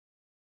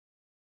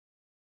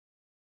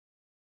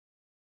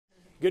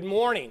Good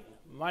morning.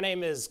 My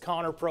name is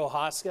Connor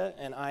Prochaska,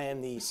 and I am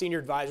the Senior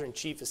Advisor and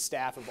Chief of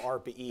Staff of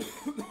ARPA-E.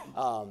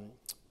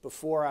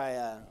 Before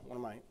I, one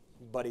of my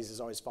buddies is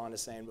always fond of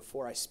saying,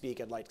 before I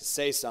speak, I'd like to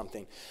say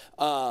something.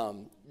 I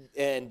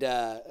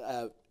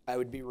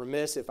would be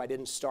remiss if I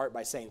didn't start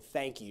by saying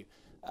thank you.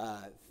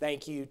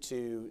 Thank you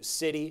to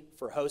CITI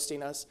for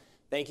hosting us.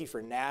 Thank you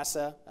for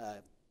NASA,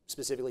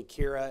 specifically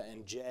Kira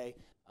and Jay,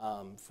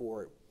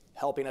 for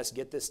helping us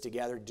get this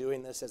together,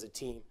 doing this as a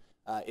team.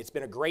 It's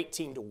been a great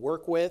team to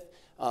work with.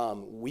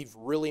 We've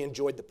really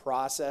enjoyed the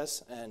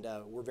process, and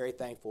we're very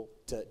thankful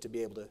to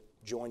be able to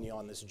join you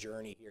on this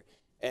journey here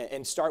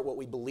and start what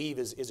we believe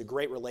is a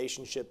great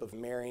relationship of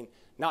marrying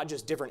not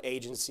just different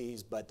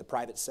agencies, but the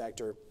private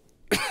sector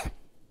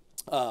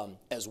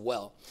as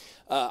well.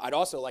 I'd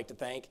also like to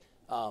thank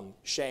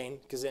Shane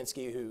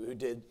Kaczynski, who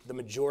did the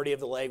majority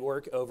of the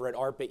legwork over at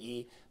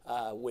ARPA-E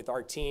with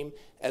our team,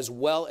 as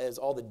well as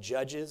all the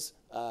judges,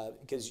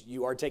 because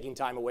you are taking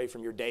time away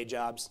from your day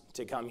jobs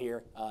to come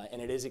here,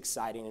 and it is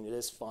exciting and it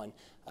is fun.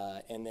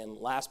 And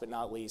then last but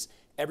not least,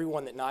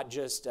 everyone that not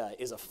just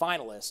is a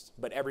finalist,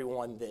 but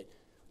everyone that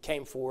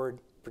came forward,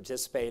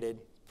 participated,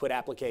 put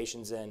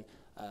applications in.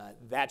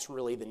 That's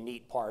really the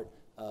neat part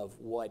of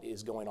what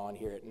is going on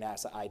here at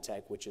NASA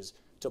iTech, which is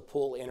to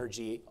pull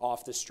energy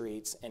off the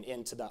streets and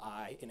into the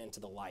eye and into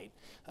the light.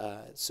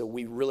 So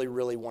we really,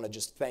 really want to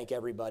just thank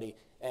everybody.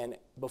 And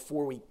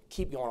before we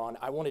keep going on,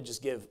 I want to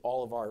just give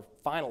all of our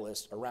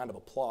finalists a round of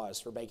applause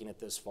for making it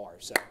this far.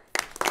 So.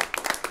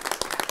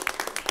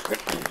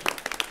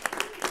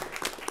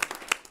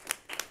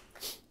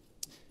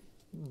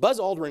 Buzz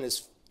Aldrin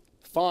is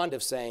fond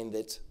of saying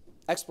that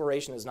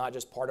exploration is not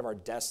just part of our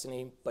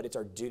destiny, but it's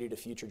our duty to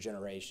future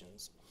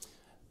generations.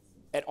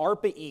 At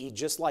ARPA-E,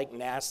 just like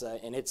NASA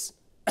and its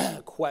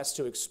quest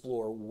to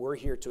explore, we're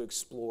here to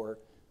explore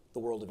the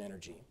world of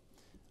energy.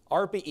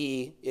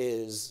 ARPA-E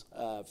is,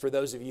 for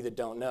those of you that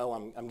don't know,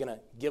 I'm going to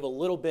give a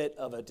little bit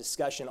of a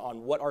discussion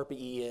on what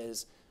ARPA-E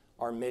is,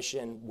 our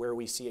mission, where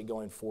we see it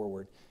going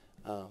forward.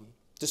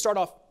 To start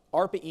off,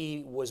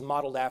 ARPA-E was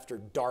modeled after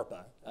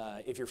DARPA.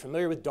 If you're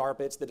familiar with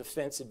DARPA, it's the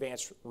Defense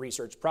Advanced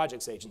Research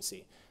Projects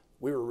Agency.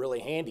 We were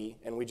really handy,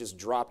 and we just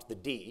dropped the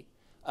D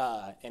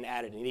and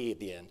added an E at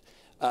the end.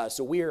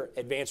 So we're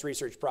Advanced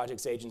Research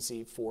Projects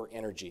Agency for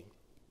Energy.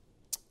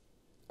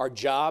 Our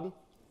job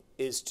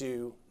is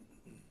to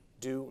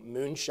do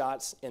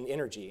moonshots in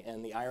energy,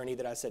 and the irony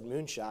that I said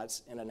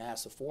moonshots in a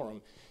NASA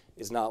forum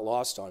is not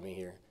lost on me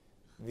here.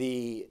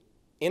 The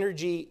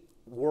energy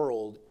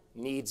world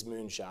needs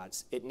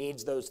moonshots. It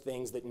needs those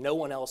things that no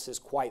one else has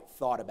quite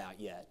thought about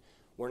yet.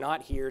 We're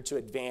not here to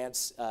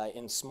advance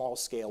in small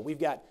scale. We've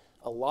got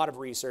a lot of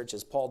research,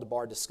 as Paul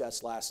DeBar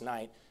discussed last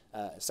night,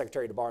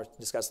 Secretary DeBar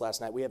discussed last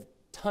night. We have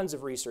tons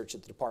of research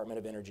at the Department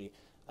of Energy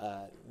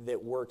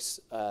that works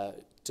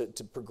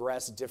to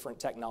progress different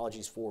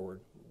technologies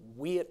forward.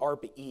 We at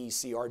ARPA-E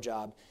see our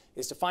job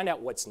is to find out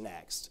what's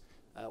next.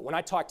 When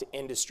I talk to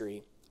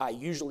industry, I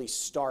usually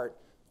start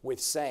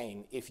with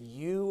saying, if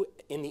you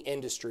in the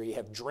industry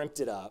have dreamt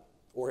it up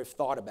or have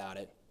thought about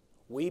it,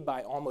 we,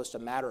 by almost a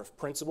matter of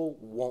principle,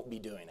 won't be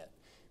doing it,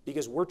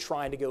 because we're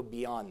trying to go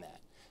beyond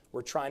that.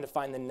 We're trying to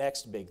find the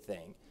next big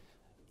thing.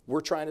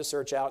 We're trying to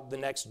search out the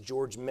next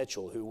George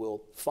Mitchell, who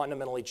will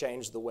fundamentally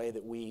change the way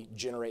that we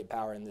generate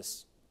power in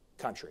this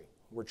country.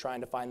 We're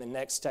trying to find the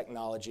next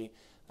technology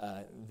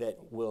that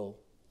will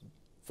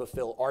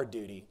fulfill our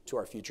duty to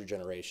our future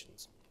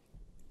generations.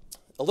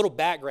 A little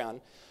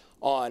background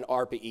on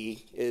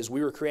ARPA-E is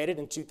we were created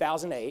in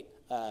 2008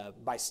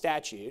 by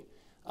statute,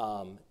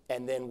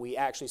 and then we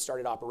actually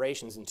started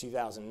operations in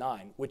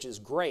 2009, which is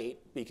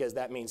great because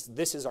that means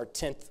this is our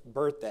 10th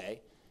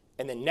birthday,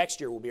 and then next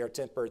year will be our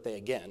 10th birthday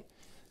again.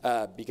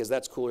 Because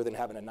that's cooler than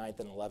having a 9th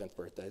and 11th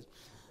birthdays.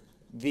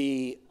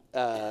 The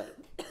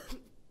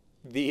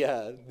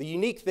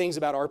unique things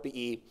about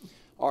ARPA-E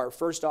are,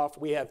 first off,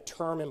 we have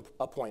term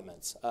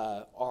appointments.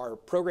 Our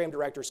program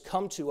directors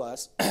come to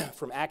us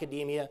from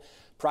academia,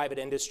 private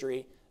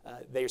industry.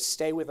 They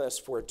stay with us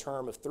for a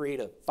term of 3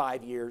 to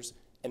 5 years,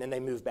 and then they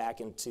move back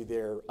into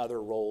their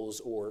other roles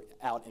or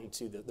out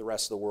into the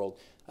rest of the world,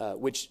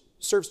 which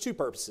serves two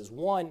purposes.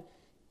 One,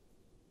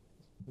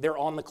 they're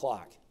on the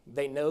clock.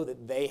 They know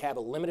that they have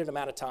a limited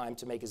amount of time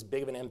to make as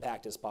big of an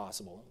impact as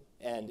possible,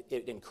 and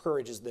it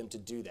encourages them to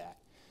do that.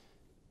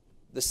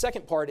 The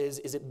second part is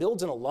it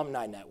builds an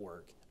alumni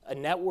network, a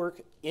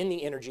network in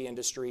the energy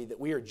industry that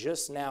we are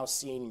just now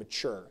seeing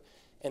mature.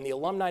 And the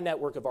alumni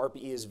network of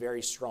ARPA-E is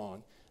very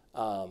strong,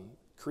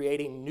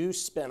 creating new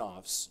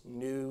spinoffs,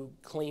 new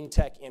clean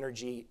tech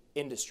energy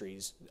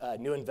industries,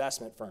 new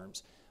investment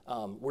firms.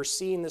 We're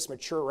seeing this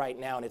mature right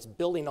now, and it's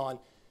building on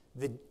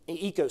the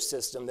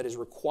ecosystem that is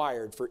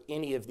required for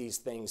any of these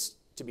things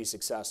to be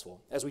successful.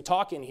 As we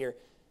talk in here,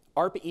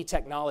 ARPA-E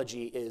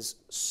technology is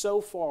so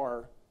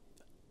far,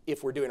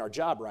 if we're doing our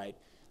job right,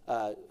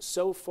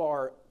 so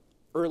far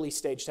early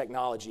stage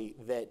technology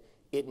that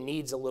it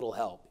needs a little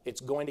help. It's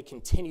going to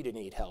continue to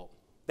need help.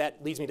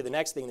 That leads me to the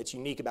next thing that's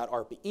unique about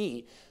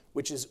ARPA-E,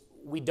 which is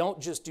we don't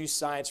just do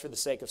science for the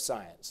sake of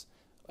science.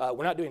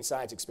 we're not doing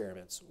science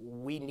experiments.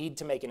 We need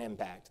to make an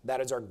impact.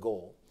 That is our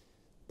goal.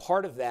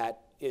 Part of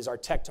that is our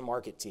tech to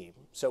market team.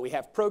 So we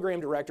have program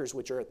directors,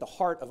 which are at the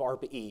heart of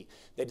ARPA-E.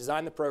 They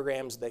design the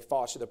programs, they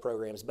foster the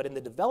programs, but in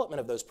the development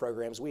of those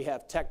programs, we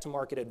have tech to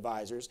market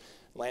advisors,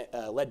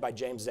 led by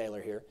James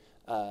Zaylor here,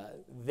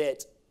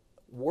 that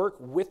work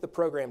with the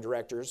program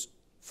directors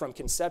from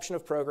conception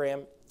of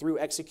program through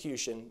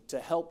execution to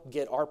help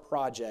get our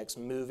projects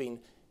moving,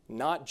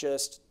 not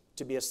just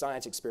to be a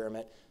science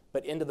experiment,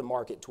 but into the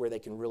market to where they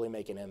can really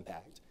make an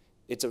impact.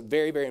 It's a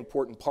very, very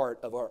important part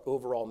of our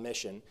overall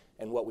mission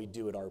and what we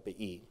do at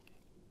ARPA-E.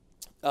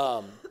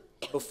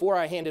 Before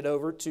I hand it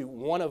over to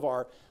one of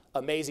our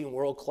amazing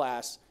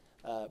world-class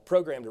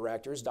program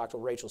directors, Dr.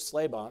 Rachel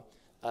Slaybaugh,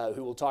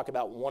 who will talk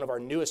about one of our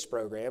newest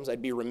programs,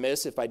 I'd be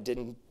remiss if I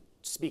didn't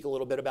speak a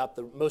little bit about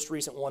the most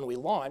recent one we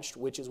launched,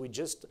 which is we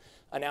just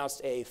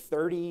announced a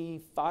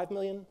 $35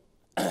 million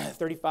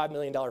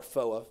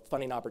FOA,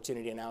 funding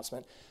opportunity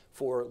announcement,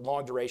 for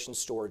long-duration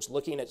storage,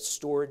 looking at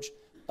storage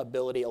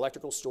ability,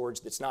 electrical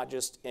storage that's not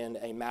just in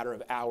a matter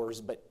of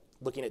hours, but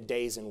looking at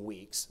days and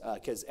weeks.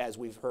 Because as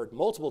we've heard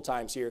multiple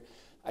times here,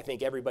 I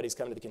think everybody's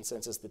come to the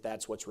consensus that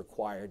that's what's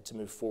required to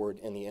move forward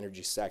in the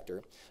energy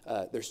sector.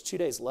 There's 2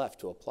 days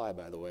left to apply,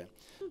 by the way.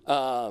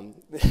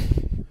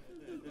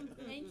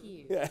 Thank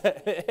you.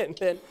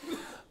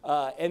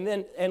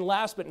 And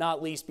last but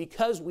not least,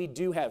 because we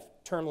do have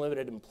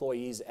term-limited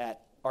employees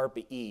at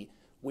ARPA-E,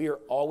 we are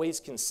always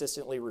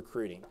consistently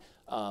recruiting.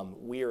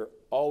 We are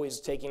always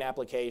taking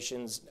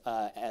applications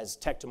as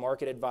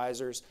tech-to-market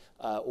advisors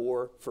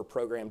or for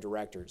program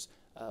directors.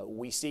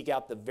 We seek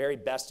out the very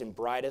best and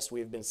brightest.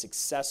 We have been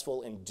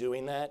successful in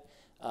doing that,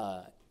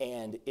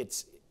 and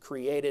it's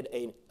created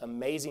an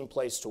amazing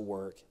place to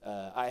work.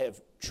 I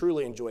have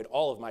truly enjoyed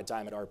all of my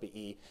time at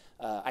ARPA-E.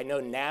 I know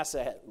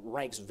NASA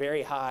ranks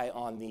very high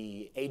on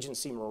the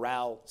agency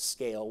morale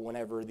scale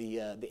whenever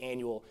the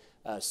annual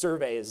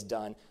survey is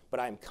done, but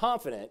I'm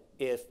confident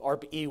if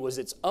ARPA-E was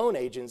its own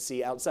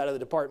agency outside of the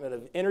Department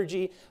of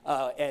Energy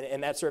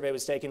and that survey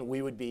was taken,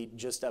 we would be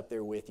just up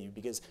there with you,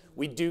 because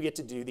we do get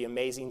to do the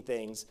amazing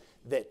things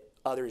that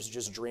others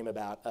just dream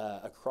about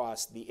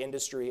across the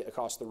industry,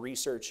 across the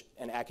research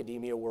and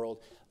academia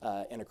world,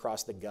 and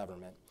across the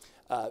government.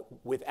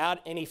 Without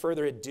any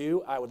further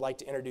ado, I would like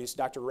to introduce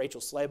Dr.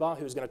 Rachel Slaybaugh,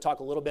 who's going to talk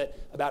a little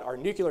bit about our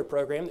nuclear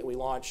program that we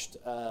launched.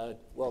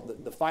 Well,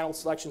 the final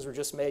selections were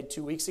just made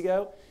 2 weeks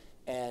ago,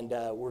 and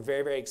we're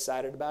very, very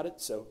excited about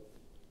it. So,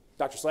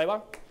 Dr.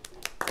 Slaybaugh.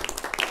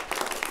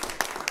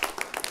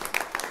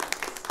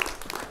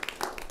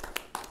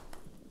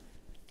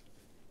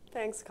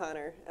 Thanks,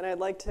 Connor. And I'd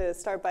like to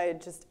start by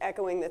just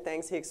echoing the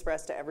thanks he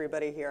expressed to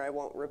everybody here. I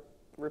won't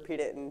repeat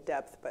it in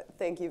depth, but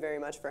thank you very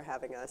much for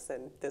having us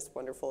and this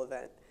wonderful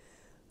event.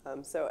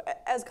 So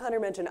as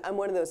Connor mentioned, I'm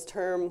one of those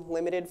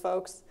term-limited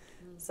folks.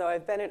 So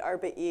I've been at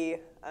ARPA-E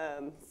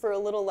for a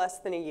little less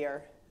than a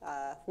year,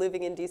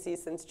 living in DC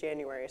since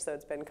January, so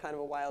it's been kind of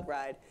a wild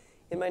ride.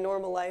 In my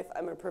normal life,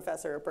 I'm a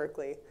professor at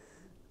Berkeley.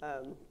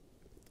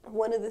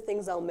 One of the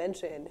things I'll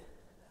mention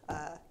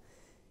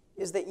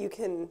is that you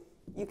can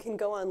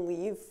go on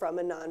leave from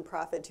a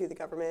nonprofit to the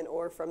government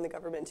or from the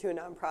government to a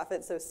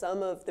nonprofit. So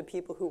some of the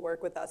people who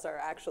work with us are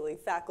actually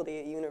faculty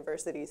at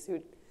universities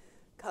who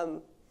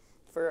come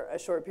for a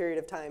short period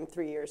of time,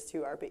 3 years, to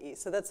ARPA-E.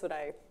 So that's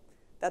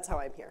how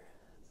I'm here.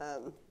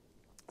 So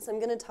I'm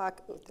going to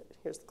talk,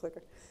 here's the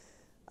clicker,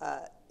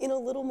 in a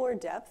little more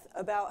depth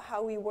about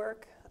how we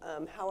work,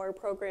 how our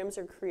programs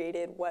are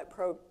created, what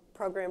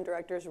program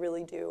directors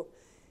really do.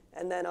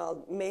 And then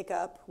I'll make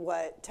up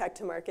what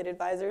tech-to-market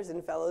advisors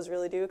and fellows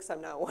really do, because I'm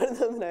not one of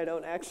them and I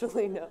don't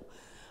actually know.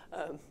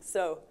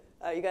 So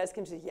you guys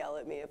can just yell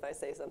at me if I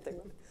say something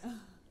wrong.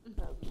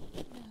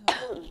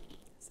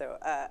 So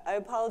I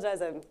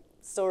apologize, I'm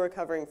still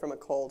recovering from a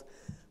cold.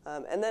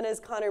 And then as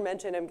Connor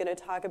mentioned, I'm going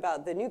to talk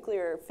about the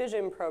nuclear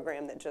fission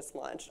program that just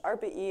launched.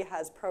 ARPA-E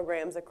has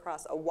programs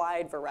across a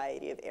wide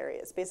variety of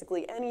areas.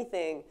 Basically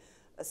anything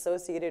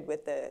associated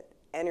with the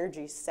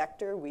energy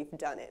sector, we've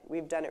done it.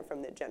 We've done it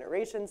from the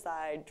generation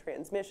side,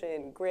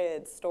 transmission,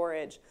 grid,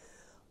 storage,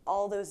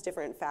 all those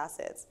different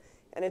facets.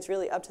 And it's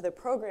really up to the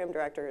program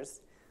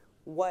directors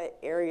what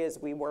areas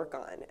we work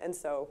on. And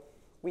so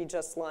we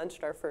just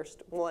launched our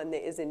first one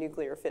that is in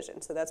nuclear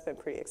fission. So that's been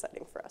pretty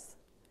exciting for us.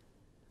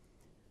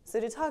 So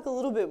to talk a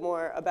little bit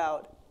more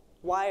about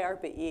why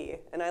ARPA-E,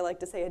 and I like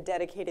to say a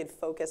dedicated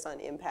focus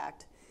on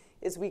impact,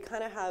 is we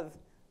kind of have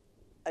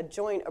a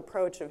joint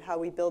approach of how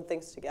we build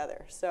things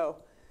together. So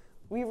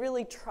we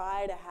really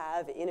try to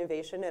have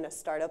innovation and a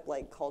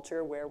startup-like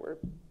culture where we're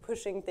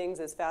pushing things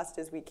as fast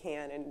as we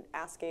can and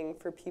asking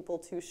for people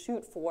to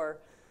shoot for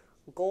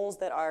goals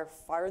that are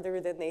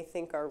farther than they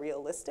think are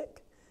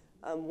realistic.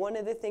 One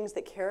of the things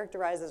that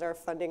characterizes our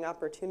funding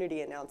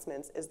opportunity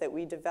announcements is that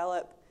we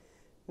develop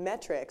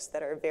metrics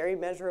that are very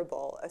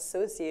measurable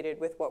associated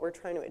with what we're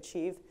trying to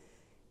achieve.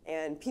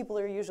 And people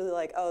are usually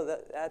like, oh,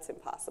 that's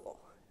impossible.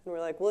 And we're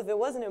like, well, if it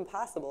wasn't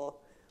impossible,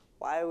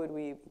 why would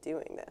we be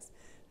doing this?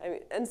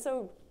 And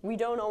so we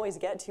don't always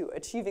get to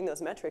achieving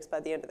those metrics by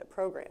the end of the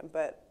program,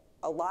 but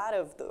a lot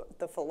of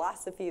the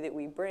philosophy that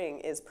we bring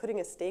is putting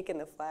a stake in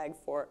the flag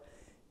for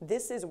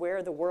this is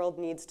where the world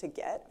needs to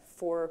get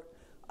for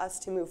us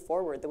to move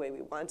forward the way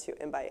we want to.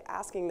 And by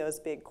asking those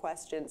big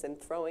questions and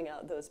throwing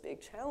out those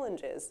big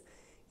challenges,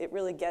 it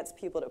really gets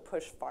people to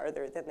push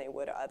farther than they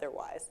would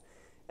otherwise.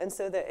 And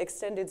so the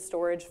extended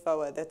storage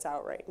FOA that's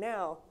out right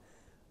now,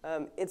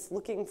 it's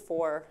looking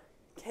for,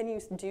 can you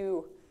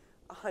do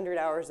 100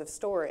 hours of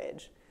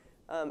storage?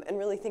 And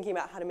really thinking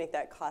about how to make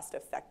that cost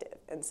effective.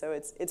 And so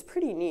it's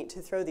pretty neat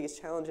to throw these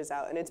challenges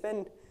out. And it's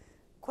been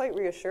quite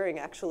reassuring,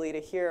 actually, to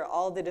hear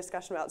all the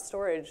discussion about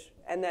storage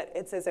and that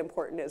it's as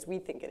important as we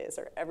think it is,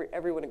 or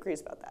everyone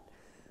agrees about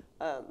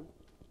that.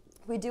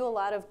 We do a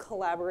lot of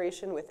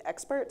collaboration with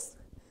experts.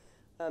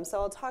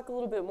 So I'll talk a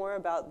little bit more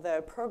about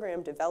the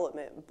program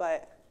development,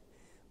 but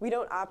we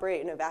don't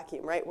operate in a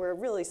vacuum, right? We're a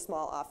really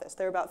small office.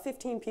 There are about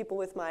 15 people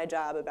with my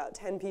job, about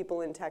 10 people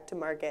in tech to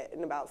market,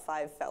 and about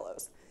 5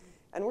 fellows.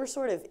 And we're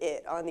sort of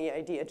it on the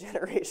idea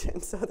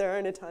generation, so there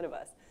aren't a ton of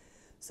us.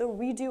 So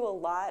we do a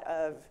lot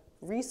of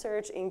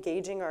research,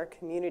 engaging our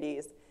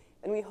communities,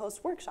 and we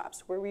host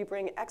workshops where we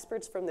bring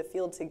experts from the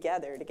field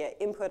together to get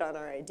input on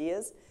our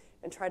ideas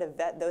and try to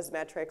vet those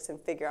metrics and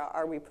figure out,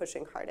 are we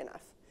pushing hard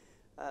enough?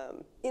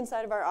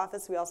 Inside of our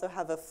office, we also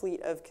have a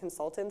fleet of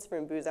consultants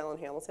from Booz Allen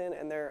Hamilton,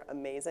 and they're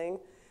amazing.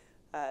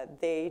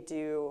 They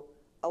do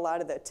a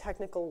lot of the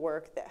technical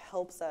work that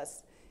helps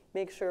us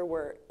make sure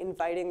we're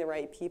inviting the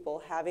right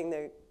people, having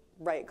the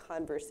right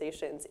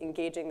conversations,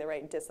 engaging the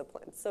right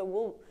disciplines. So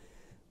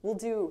we'll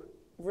do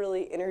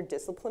really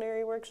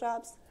interdisciplinary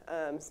workshops.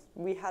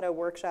 We had a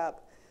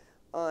workshop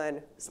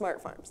on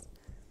smart farms.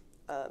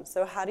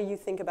 So how do you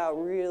think about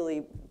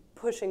really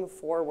pushing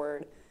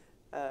forward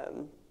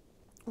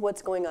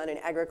what's going on in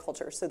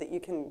agriculture so that you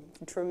can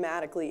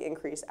dramatically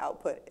increase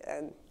output?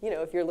 And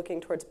if you're looking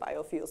towards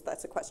biofuels,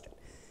 that's a question.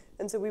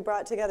 And so we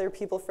brought together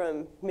people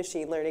from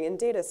machine learning and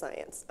data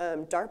science,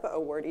 DARPA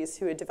awardees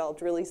who had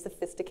developed really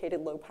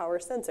sophisticated low-power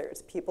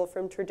sensors, people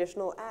from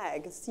traditional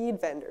ag, seed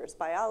vendors,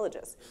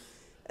 biologists.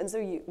 And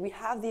so we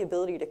have the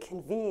ability to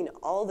convene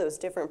all those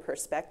different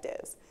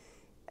perspectives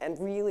and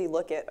really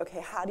look at,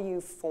 okay, how do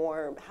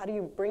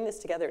you bring this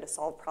together to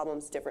solve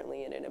problems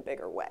differently and in a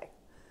bigger way?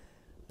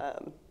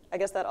 I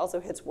guess that also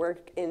hits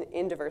work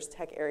in diverse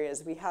tech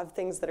areas. We have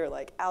things that are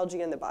like algae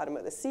in the bottom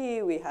of the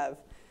sea. We have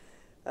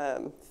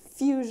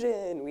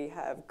fusion, we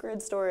have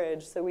grid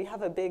storage, so we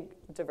have a big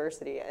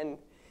diversity, and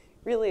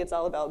really it's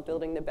all about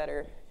building the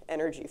better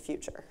energy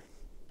future.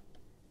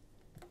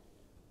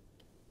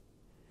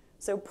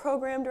 So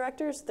program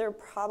directors, they're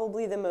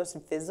probably the most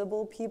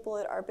visible people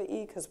at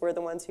ARPA-E because we're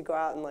the ones who go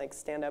out and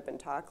stand up and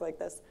talk like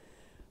this.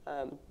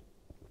 And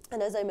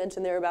as I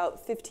mentioned, there are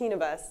about 15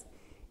 of us,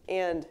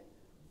 and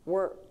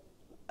we're,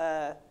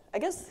 I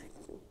guess,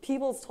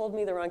 people told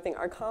me the wrong thing.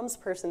 Our comms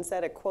person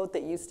said a quote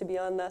that used to be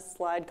on this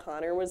slide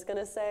Connor was going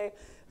to say,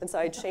 and so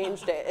I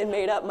changed it and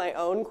made up my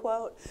own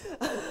quote.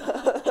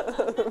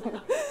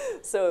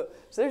 So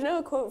there's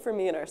no quote for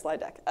me in our slide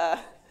deck.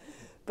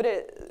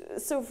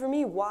 So for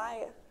me,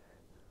 why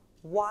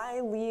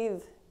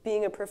leave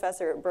being a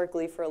professor at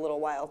Berkeley for a little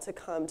while to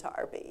come to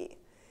ARPA-E?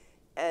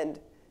 And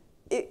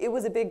it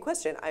was a big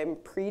question. I'm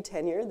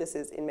pre-tenure. This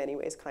is in many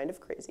ways kind of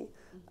crazy.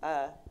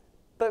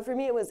 But for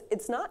me,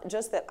 it's not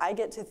just that I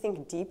get to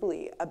think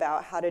deeply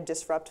about how to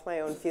disrupt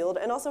my own field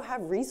and also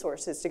have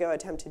resources to go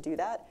attempt to do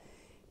that.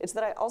 It's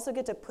that I also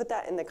get to put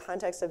that in the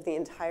context of the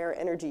entire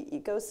energy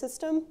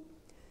ecosystem.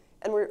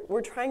 And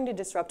we're trying to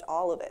disrupt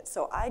all of it.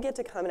 So I get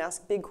to come and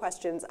ask big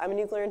questions. I'm a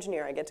nuclear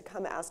engineer. I get to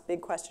come ask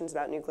big questions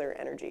about nuclear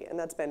energy. And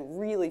that's been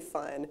really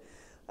fun.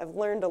 I've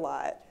learned a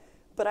lot.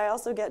 But I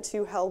also get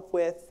to help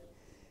with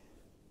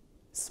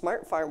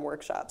smart farm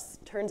workshops.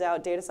 Turns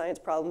out data science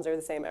problems are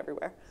the same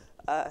everywhere.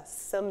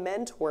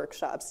 Cement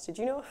workshops. Did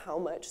you know how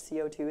much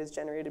CO2 is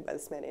generated by the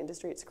cement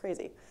industry? It's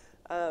crazy.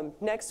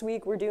 Next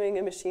week, we're doing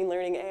a machine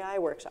learning AI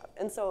workshop.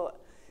 And so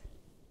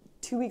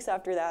 2 weeks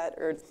after that,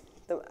 or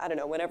I don't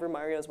know, whenever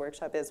Mario's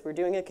workshop is, we're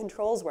doing a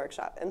controls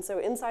workshop. And so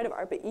inside of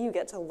ARPA-E, you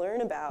get to learn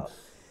about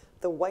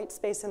the white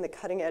space and the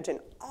cutting edge and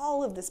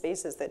all of the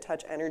spaces that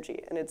touch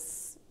energy. And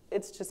it's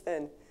just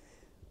been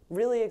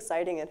really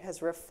exciting and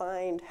has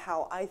refined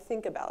how I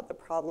think about the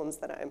problems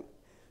that I'm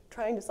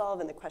trying to solve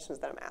and the questions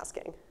that I'm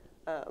asking.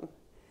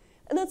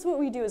 And that's what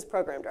we do as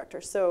program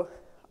directors. So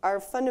our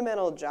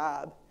fundamental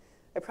job,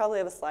 I probably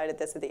have a slide at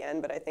this at the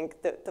end, but I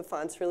think that the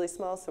font's really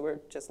small, so we're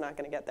just not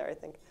going to get there, I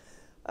think.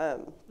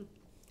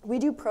 We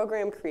do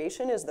program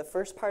creation as the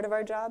first part of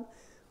our job,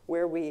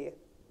 where we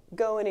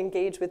go and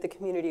engage with the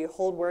community,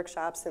 hold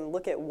workshops, and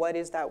look at what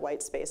is that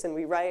white space. And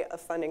we write a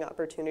funding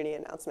opportunity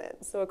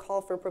announcement, so a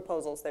call for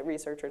proposals that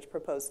researchers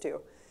propose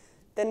to.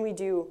 Then we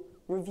do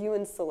review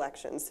and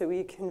selection. So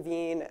we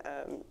convene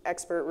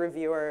expert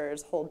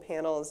reviewers, hold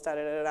panels,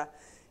 da-da-da-da.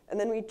 And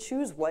then we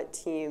choose what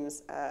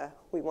teams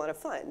we want to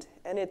fund.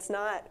 And it's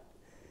not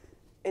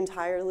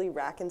entirely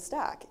rack and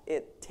stack.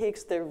 It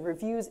takes the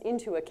reviews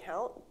into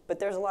account, but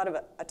there's a lot of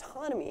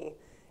autonomy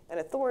and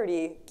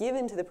authority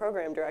given to the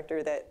program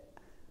director that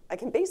I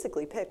can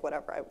basically pick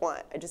whatever I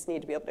want. I just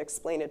need to be able to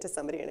explain it to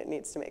somebody, and it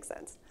needs to make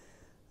sense.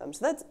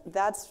 So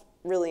that's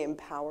really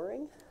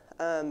empowering.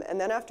 And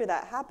then after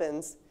that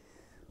happens,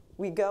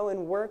 we go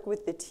and work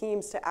with the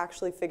teams to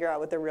actually figure out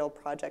what the real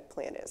project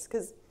plan is.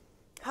 Because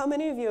how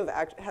many of you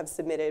have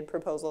submitted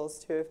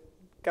proposals to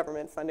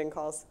government funding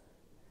calls?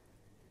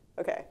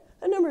 Okay,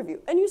 a number of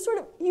you. And you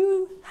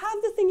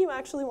have the thing you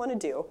actually want to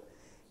do.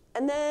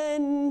 And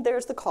then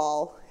there's the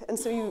call. And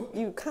so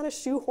you kind of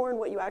shoehorn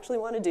what you actually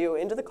want to do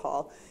into the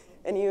call.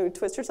 And you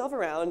twist yourself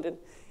around. And,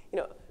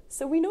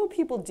 so we know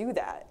people do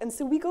that. And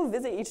so we go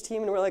visit each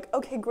team and we're like,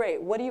 okay,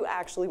 great, what do you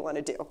actually want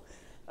to do?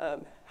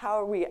 How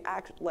are we,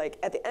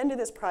 at the end of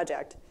this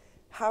project,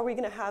 how are we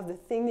going to have the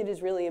thing that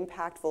is really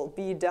impactful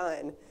be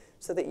done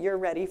so that you're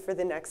ready for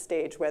the next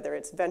stage, whether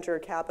it's venture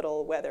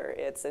capital, whether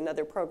it's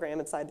another program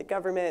inside the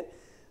government,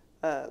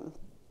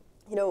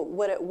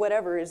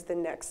 whatever is the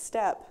next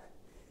step.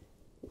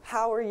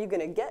 How are you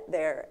going to get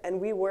there? And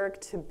we work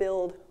to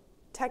build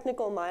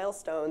technical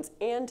milestones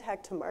and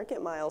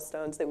tech-to-market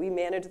milestones that we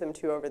manage them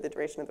to over the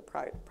duration of the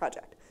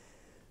project.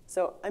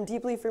 So I'm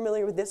deeply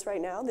familiar with this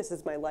right now. This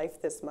is my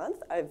life this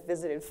month. I've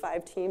visited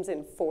 5 teams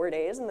in 4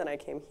 days, and then I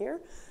came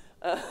here.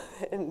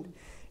 And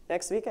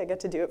next week, I get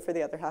to do it for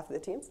the other half of the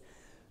teams.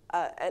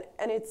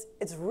 And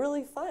it's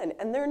really fun.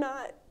 And they're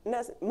not,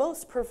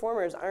 most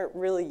performers aren't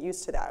really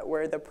used to that,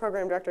 where the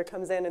program director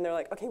comes in and they're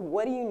like, okay,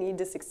 what do you need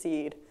to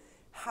succeed?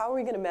 How are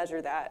we going to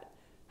measure that?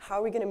 How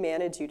are we going to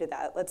manage you to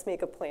that? Let's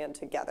make a plan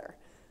together.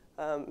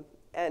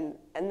 And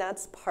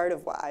that's part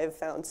of what I've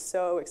found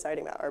so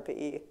exciting about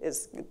ARPA-E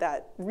is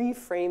that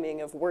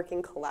reframing of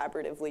working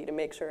collaboratively to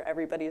make sure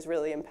everybody's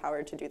really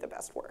empowered to do the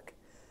best work.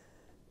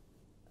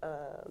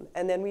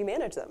 And then we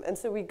manage them. And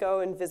so we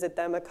go and visit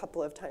them a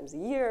couple of times a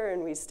year,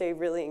 and we stay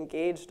really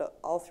engaged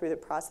all through the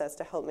process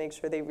to help make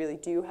sure they really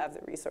do have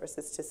the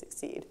resources to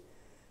succeed.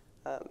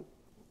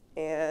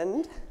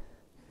 And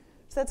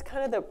so that's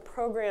kind of the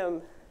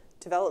program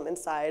development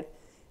side.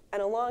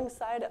 And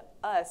alongside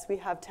us, we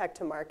have tech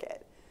to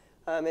market.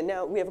 And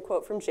now we have a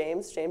quote from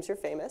James. James, you're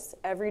famous.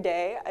 Every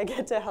day, I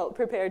get to help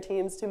prepare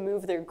teams to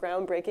move their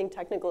groundbreaking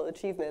technical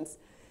achievements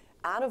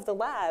out of the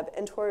lab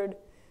and toward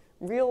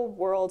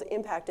real-world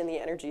impact in the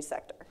energy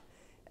sector.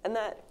 And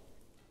that,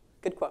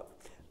 good quote.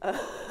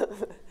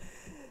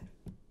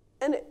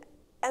 And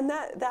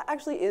that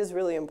actually is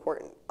really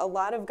important. A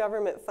lot of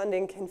government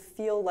funding can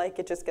feel like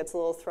it just gets a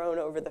little thrown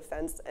over the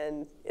fence,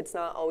 and it's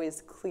not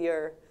always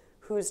clear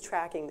who's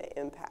tracking the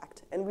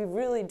impact. And we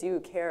really do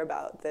care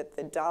about that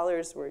the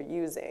dollars we're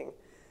using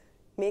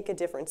make a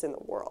difference in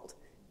the world.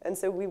 And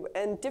so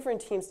and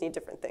different teams need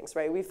different things,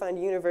 right? We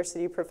fund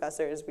university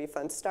professors, we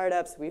fund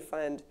startups, we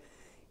fund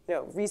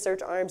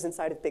research arms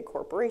inside of big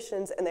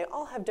corporations, and they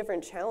all have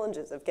different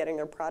challenges of getting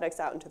their products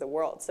out into the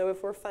world. So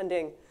if we're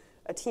funding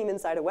a team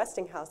inside a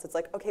Westinghouse, it's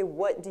like, okay,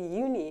 what do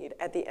you need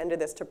at the end of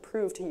this to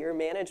prove to your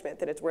management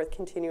that it's worth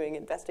continuing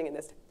investing in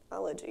this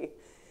technology?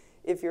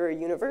 If you're a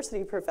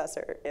university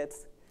professor,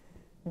 it's,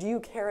 do you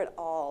care at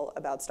all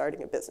about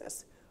starting a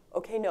business?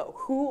 Okay, no,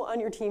 who on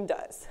your team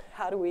does?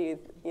 How do we,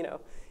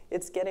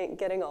 it's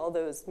getting all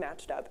those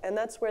matched up. And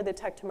that's where the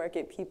tech to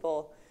market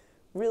people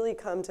really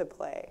come to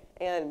play.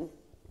 And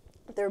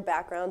their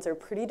backgrounds are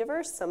pretty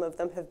diverse. Some of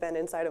them have been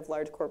inside of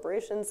large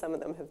corporations. Some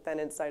of them have been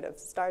inside of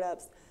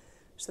startups.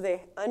 So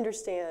they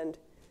understand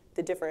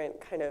the different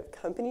kind of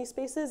company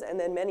spaces, and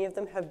then many of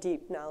them have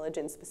deep knowledge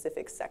in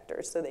specific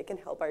sectors, so they can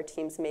help our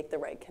teams make the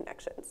right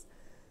connections.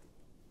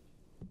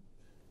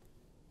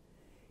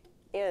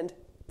 And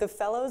the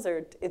fellows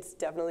it's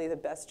definitely the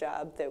best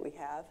job that we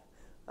have.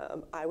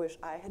 I wish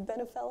I had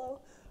been a fellow.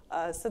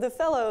 So the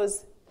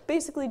fellows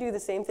basically do the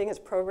same thing as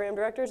program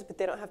directors, but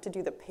they don't have to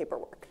do the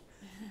paperwork.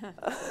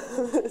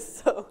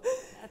 That's the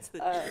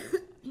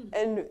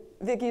and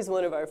Vicky's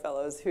one of our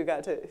fellows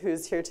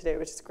who's here today,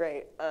 which is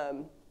great.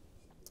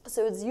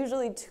 So it's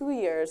usually 2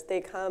 years. They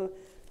come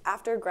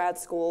after grad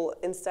school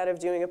instead of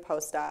doing a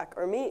postdoc,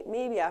 or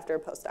maybe after a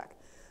postdoc.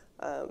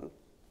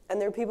 And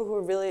they're people who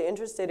are really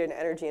interested in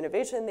energy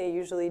innovation. They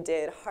usually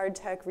did hard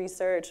tech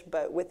research,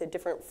 but with a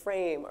different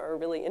frame, or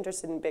really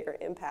interested in bigger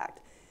impact.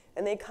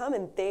 And they come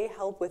and they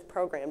help with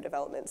program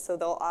development. So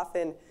they'll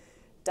often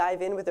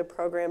dive in with a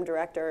program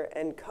director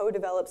and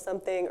co-develop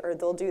something, or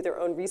they'll do their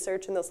own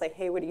research and they'll say,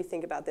 hey, what do you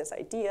think about this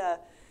idea?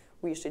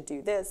 We should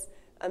do this.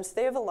 So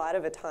they have a lot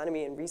of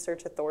autonomy and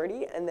research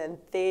authority, and then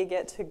they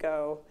get to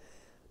go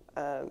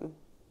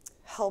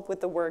help with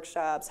the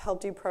workshops,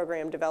 help do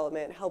program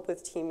development, help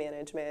with team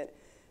management.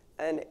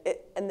 And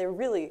they're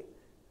really,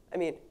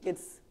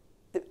 it's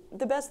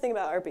the best thing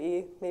about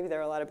ARPA-E, maybe there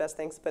are a lot of best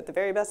things, but the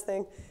very best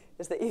thing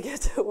is that you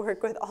get to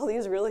work with all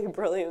these really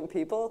brilliant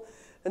people.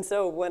 And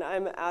so when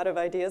I'm out of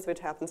ideas, which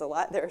happens a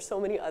lot, there are so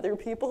many other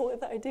people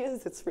with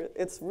ideas.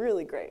 It's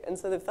really great. And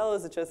so the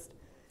fellows just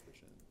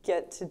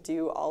get to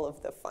do all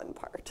of the fun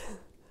part.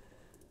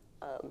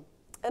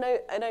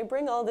 And I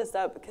bring all this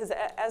up because,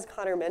 as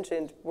Connor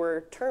mentioned,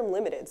 we're term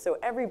limited. So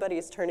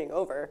everybody's turning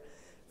over.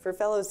 For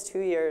fellows, 2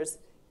 years.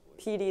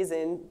 PDs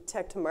in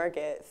tech to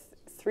market,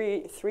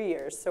 three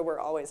years. So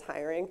we're always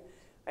hiring.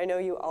 I know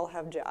you all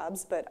have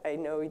jobs, but I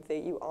know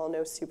that you all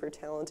know super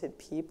talented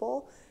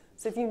people.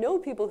 So if you know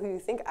people who you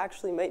think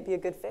actually might be a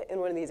good fit in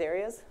one of these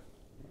areas,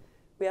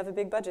 we have a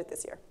big budget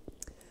this year.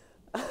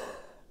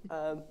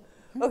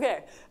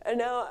 Okay, and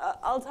now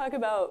I'll talk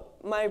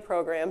about my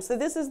program. So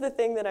this is the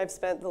thing that I've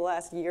spent the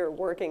last year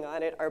working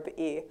on at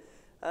ARPA-E.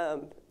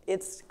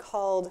 It's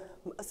called,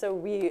 so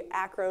we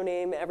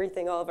acroname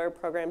everything, all of our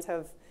programs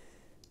have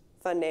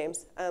fun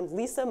names.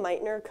 Lisa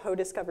Meitner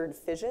co-discovered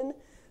fission.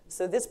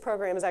 So this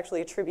program is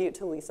actually a tribute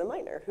to Lisa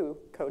Meitner, who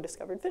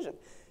co-discovered fission.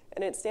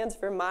 And it stands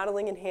for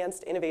Modeling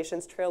Enhanced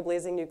Innovations,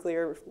 Trailblazing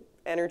Nuclear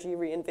Energy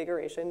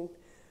Reinvigoration.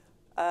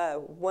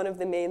 One of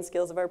the main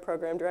skills of our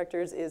program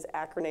directors is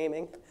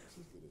acronaming.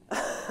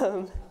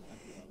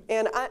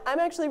 And I'm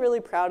actually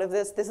really proud of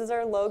this. This is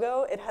our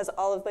logo. It has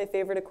all of my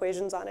favorite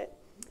equations on it.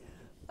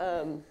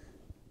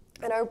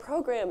 And our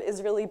program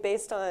is really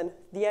based on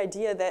the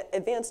idea that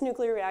advanced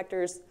nuclear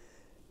reactors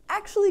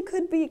actually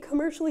could be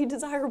commercially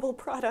desirable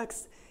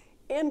products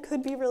and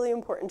could be really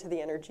important to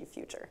the energy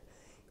future.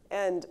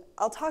 And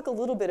I'll talk a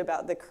little bit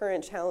about the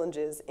current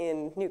challenges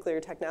in nuclear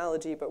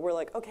technology, but we're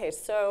like, okay,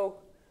 so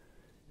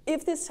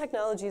if this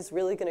technology is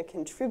really going to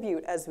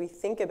contribute as we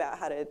think about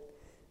how to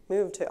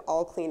move to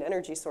all clean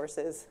energy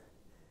sources,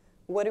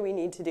 what do we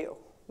need to do?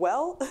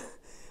 Well,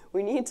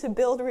 we need to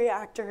build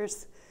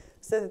reactors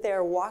so that they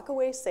are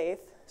walk-away safe,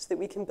 so that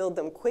we can build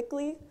them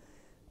quickly,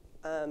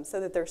 so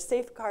that they're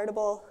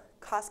safeguardable,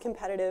 cost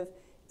competitive,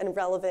 and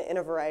relevant in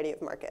a variety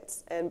of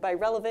markets. And by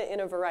relevant in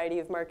a variety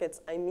of markets,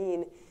 I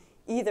mean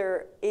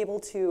either able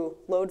to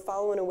load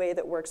follow in a way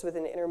that works with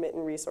an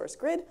intermittent resource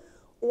grid,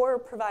 or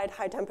provide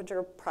high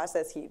temperature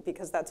process heat,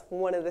 because that's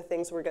one of the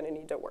things we're going to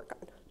need to work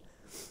on.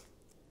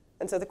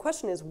 And so the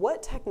question is,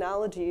 what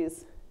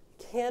technologies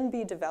can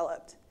be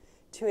developed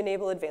to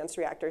enable advanced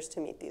reactors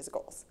to meet these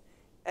goals?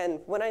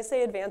 And when I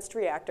say advanced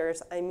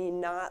reactors, I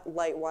mean not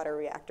light water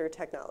reactor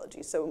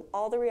technology. So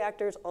all the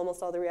reactors,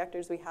 almost all the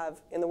reactors we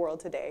have in the world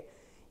today,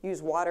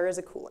 use water as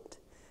a coolant.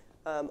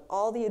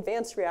 All the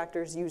advanced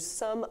reactors use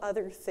some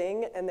other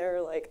thing, and there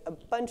are like a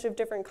bunch of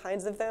different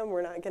kinds of them.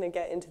 We're not going to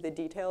get into the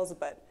details,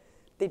 but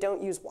they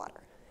don't use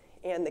water.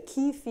 And the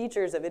key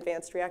features of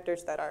advanced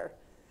reactors that are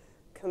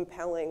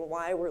compelling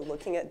why we're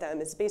looking at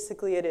them is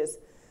basically it is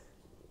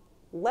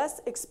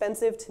less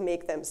expensive to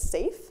make them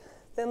safe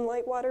than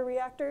light water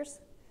reactors,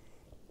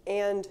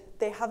 and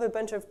they have a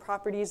bunch of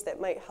properties that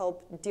might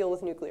help deal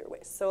with nuclear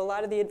waste. So a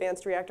lot of the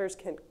advanced reactors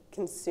can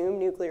consume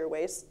nuclear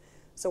waste.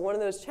 So one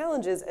of those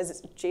challenges,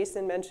 as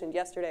Jason mentioned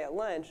yesterday at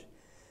lunch,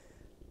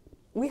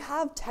 we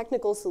have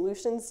technical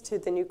solutions to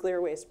the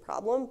nuclear waste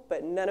problem,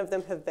 but none of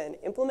them have been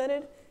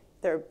implemented.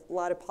 There are a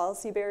lot of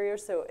policy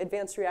barriers, so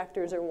advanced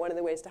reactors are one of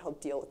the ways to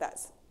help deal with that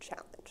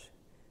challenge.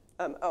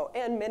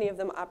 And many of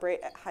them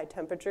operate at high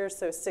temperatures,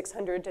 so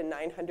 600 to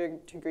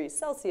 900 degrees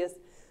Celsius.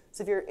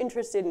 So if you're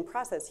interested in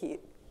process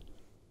heat,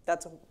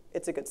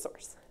 it's a good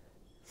source.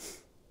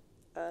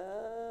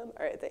 All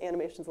right, the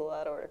animation's a little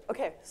out of order.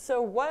 Okay,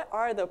 so what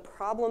are the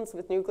problems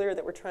with nuclear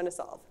that we're trying to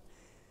solve?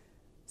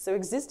 So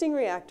existing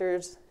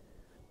reactors,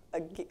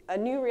 a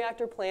new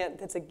reactor plant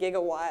that's a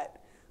gigawatt,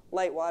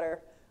 light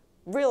water,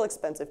 real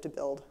expensive to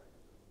build,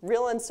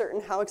 real uncertain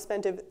how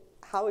expensive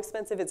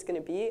it's going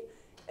to be,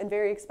 and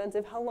very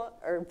expensive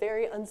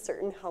very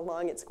uncertain how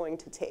long it's going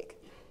to take.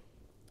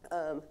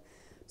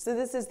 So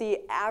this is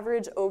the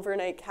average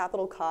overnight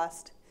capital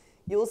cost.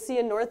 You'll see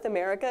in North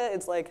America,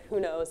 it's like, who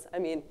knows? I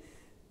mean,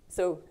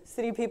 so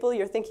city people,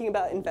 you're thinking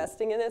about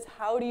investing in this.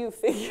 How do you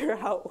figure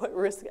out what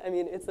risk? I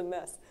mean, it's a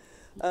mess.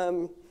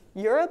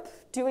 Europe,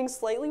 doing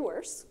slightly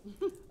worse.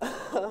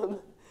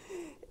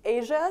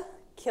 Asia,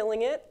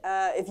 killing it.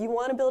 If you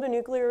want to build a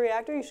nuclear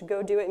reactor, you should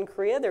go do it in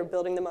Korea. They're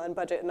building them on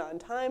budget and on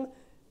time.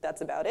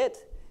 That's about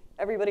it.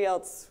 Everybody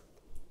else,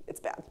 it's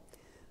bad.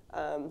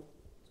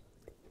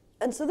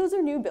 And so those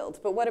are new builds,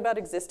 but what about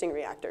existing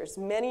reactors?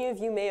 Many of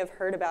you may have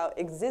heard about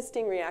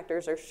existing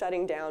reactors are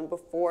shutting down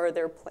before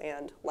their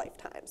planned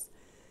lifetimes.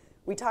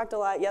 We talked a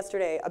lot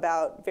yesterday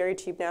about very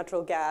cheap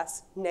natural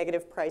gas,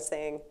 negative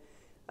pricing.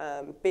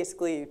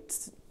 Basically,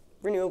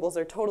 renewables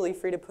are totally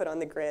free to put on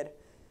the grid.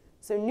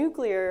 So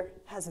nuclear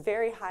has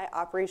very high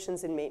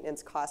operations and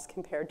maintenance costs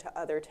compared to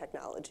other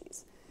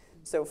technologies.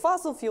 So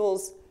fossil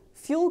fuels,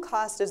 fuel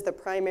cost is the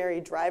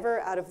primary driver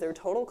out of their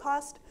total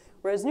cost,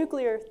 whereas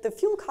nuclear, the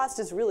fuel cost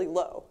is really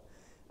low.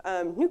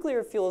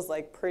 Nuclear fuel is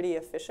like pretty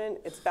efficient.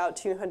 It's about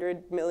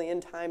 200 million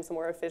times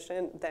more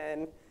efficient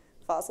than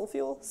fossil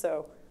fuel,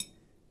 so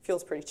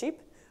fuel's pretty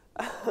cheap.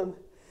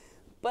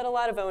 But a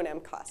lot of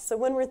O&M costs. So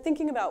when we're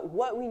thinking about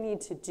what we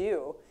need to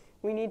do,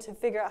 we need to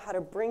figure out how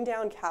to bring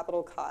down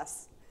capital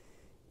costs,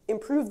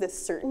 improve the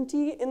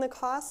certainty in the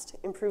cost,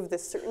 improve the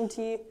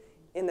certainty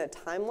in the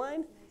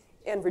timeline,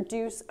 and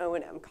reduce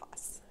O&M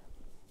costs.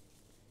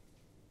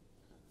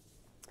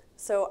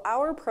 So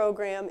our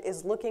program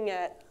is looking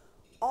at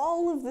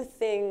all of the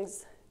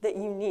things that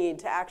you need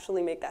to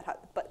actually make that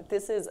happen. But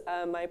this is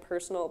my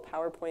personal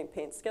PowerPoint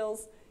paint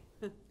skills.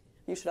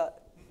 You should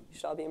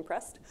all be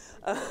impressed.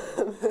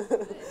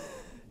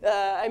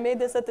 I made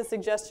this at the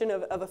suggestion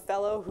of a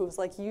fellow who was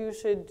like, you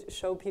should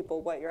show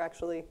people what you're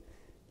actually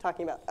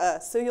talking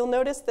about. So you'll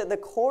notice that the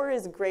core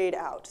is grayed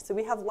out. So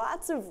we have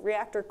lots of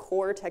reactor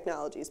core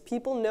technologies.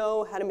 People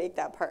know how to make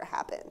that part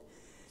happen.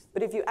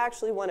 But if you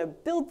actually want to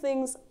build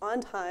things on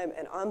time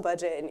and on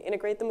budget and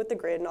integrate them with the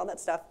grid and all that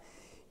stuff,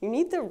 you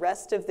need the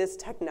rest of this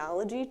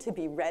technology to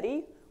be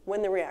ready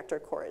when the reactor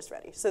core is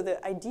ready. So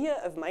the idea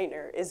of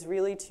Meitner is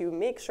really to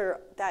make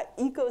sure that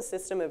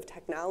ecosystem of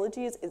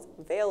technologies is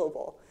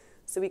available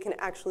so we can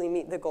actually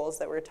meet the goals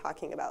that we're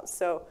talking about.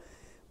 So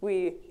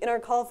in our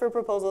call for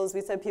proposals,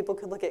 we said people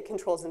could look at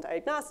controls and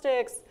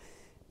diagnostics,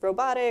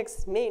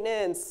 robotics,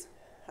 maintenance,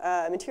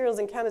 materials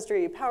and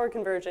chemistry, power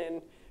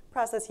conversion,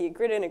 process heat,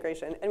 grid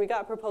integration, and we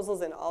got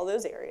proposals in all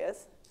those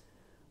areas.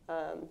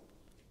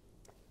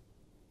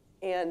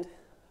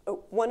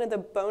 One of the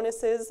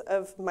bonuses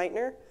of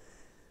Meitner,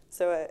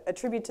 so a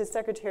tribute to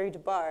Secretary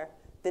DeBar,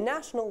 the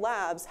national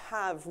labs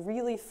have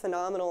really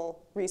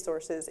phenomenal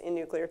resources in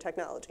nuclear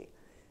technology.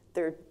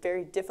 They're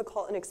very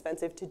difficult and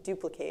expensive to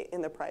duplicate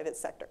in the private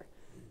sector.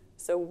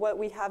 So what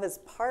we have as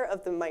part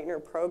of the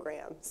Meitner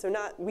program,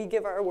 we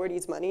give our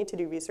awardees money to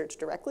do research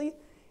directly,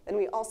 and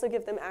we also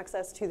give them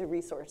access to the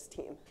resource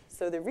team.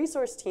 So the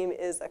resource team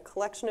is a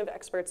collection of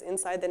experts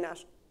inside the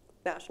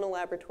national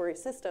laboratory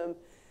system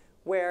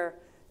where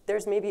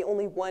there's maybe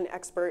only one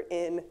expert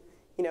in,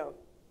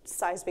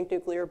 seismic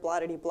nuclear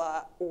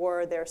blah-de-blah,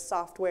 or their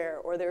software,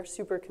 or their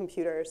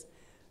supercomputers.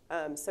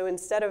 So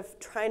instead of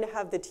trying to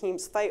have the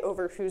teams fight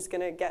over who's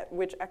going to get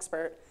which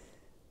expert,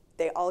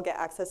 they all get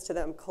access to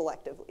them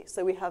collectively.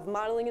 So we have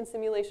modeling and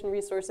simulation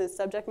resources,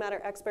 subject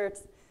matter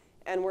experts,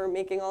 and we're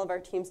making all of our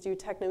teams do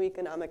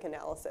techno-economic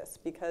analysis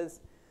because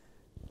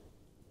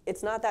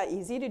it's not that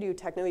easy to do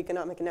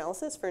techno-economic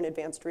analysis for an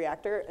advanced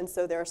reactor. And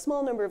so there are a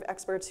small number of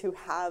experts who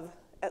have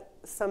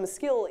some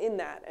skill in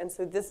that. And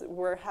so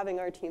we're having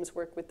our teams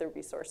work with the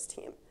resource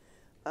team.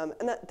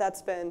 And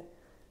that's been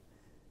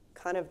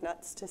kind of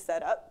nuts to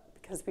set up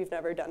because we've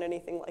never done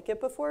anything like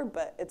it before,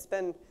 but it's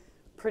been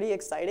pretty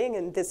exciting.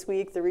 And this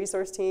week, the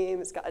resource team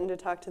has gotten to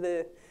talk to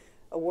the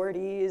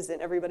awardees,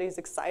 and everybody's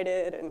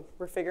excited, and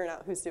we're figuring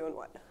out who's doing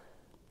what.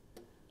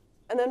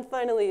 And then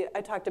finally,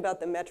 I talked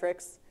about the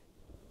metrics.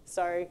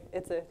 Sorry,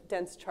 it's a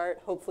dense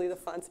chart. Hopefully the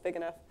font's big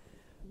enough.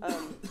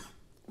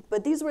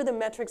 But these were the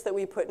metrics that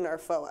we put in our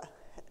FOA,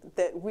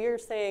 that we're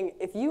saying,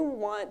 if you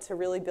want to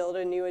really build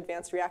a new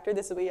advanced reactor,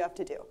 this is what you have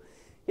to do.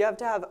 You have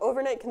to have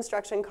overnight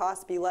construction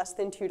costs be less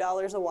than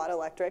 $2 a watt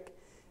electric.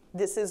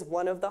 This is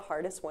one of the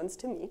hardest ones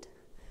to meet.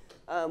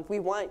 We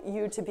want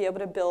you to be able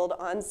to build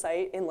on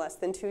site in less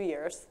than 2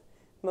 years.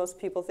 Most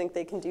people think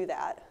they can do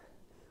that.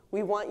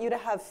 We want you to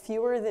have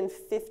fewer than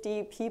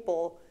 50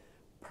 people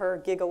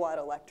per gigawatt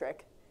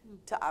electric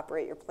to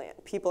operate your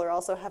plant. People are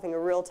also having a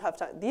real tough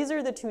time. These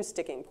are the two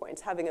sticking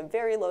points, having a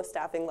very low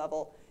staffing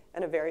level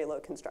and a very low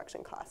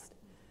construction cost.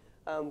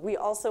 We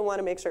also want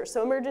to make sure,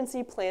 so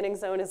emergency planning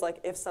zone is like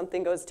if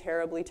something goes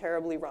terribly,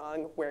 terribly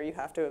wrong where you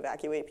have to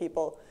evacuate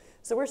people.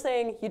 So we're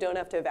saying you don't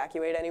have to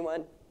evacuate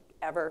anyone,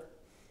 ever.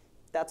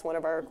 That's one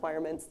of our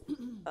requirements.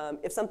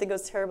 If something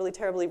goes terribly,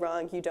 terribly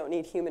wrong, you don't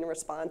need human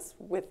response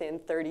within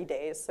 30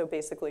 days, so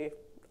basically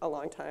a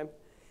long time.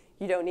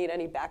 You don't need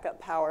any backup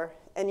power,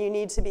 and you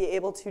need to be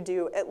able to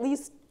do at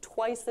least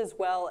twice as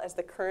well as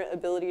the current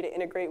ability to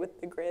integrate with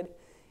the grid,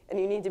 and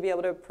you need to be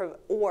able to,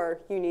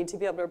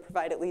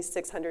 provide at least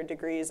 600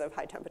 degrees of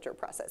high temperature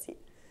process heat.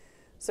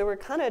 So we're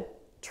kind of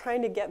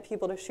trying to get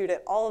people to shoot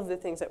at all of the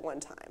things at one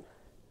time.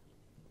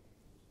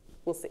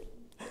 We'll see.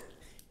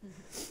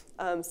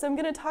 So I'm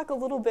going to talk a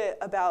little bit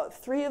about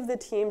 3 of the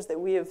teams that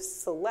we have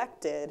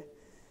selected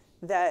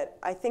that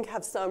I think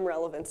have some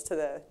relevance to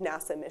the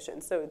NASA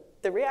mission. So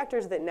the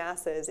reactors that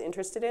NASA is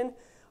interested in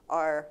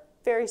are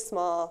very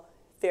small,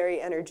 very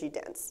energy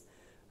dense.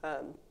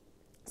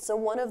 So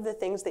one of the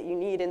things that you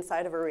need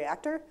inside of a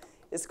reactor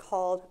is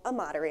called a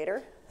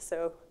moderator.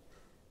 So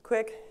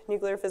quick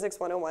nuclear physics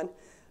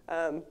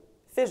 101.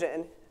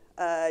 Fission,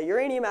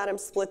 uranium atom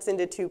splits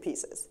into 2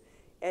 pieces,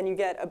 and you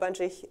get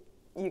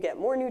you get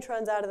more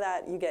neutrons out of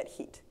that, you get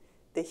heat.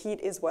 The heat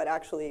is what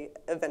actually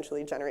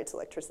eventually generates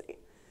electricity.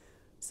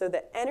 So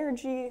the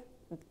energy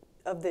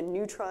of the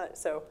neutron,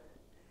 so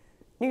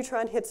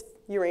neutron hits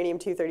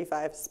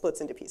uranium-235,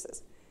 splits into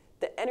pieces.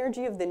 The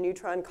energy of the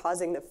neutron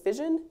causing the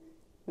fission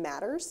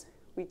matters.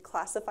 We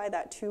classify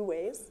that 2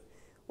 ways.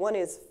 One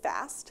is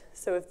fast,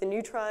 so if the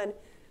neutron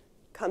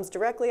comes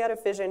directly out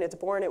of fission, it's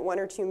born at 1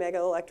 or 2 mega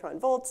electron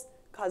volts,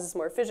 causes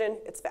more fission,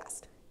 it's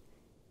fast.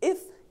 If,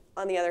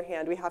 on the other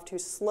hand, we have to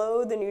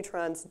slow the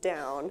neutrons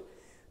down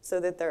so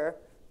that their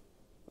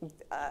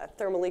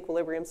thermal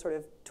equilibrium sort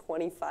of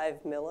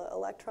 25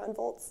 milli-electron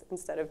volts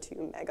instead of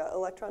 2 mega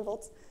electron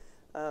volts,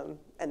 and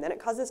then it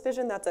causes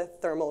fission, that's a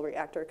thermal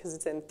reactor because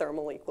it's in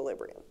thermal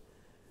equilibrium.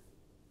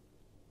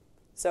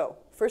 So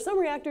for some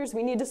reactors,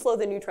 we need to slow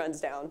the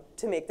neutrons down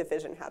to make the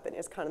fission happen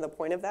is kind of the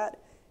point of that.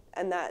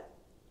 And that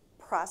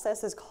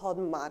process is called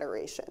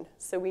moderation.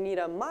 So we need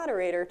a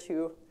moderator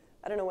to,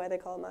 I don't know why they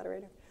call it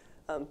moderator,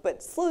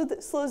 but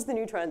slows the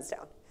neutrons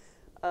down.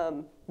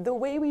 The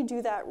way we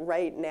do that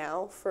right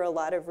now for a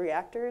lot of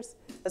reactors,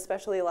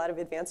 especially a lot of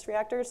advanced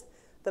reactors,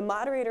 the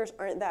moderators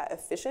aren't that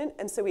efficient,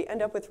 and so we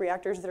end up with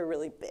reactors that are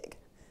really big.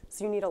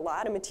 So you need a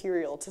lot of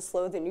material to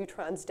slow the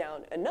neutrons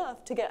down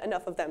enough to get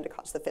enough of them to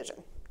cause the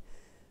fission.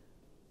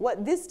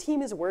 What this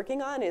team is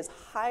working on is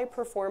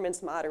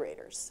high-performance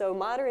moderators. So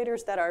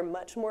moderators that are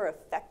much more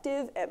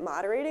effective at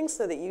moderating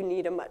so that you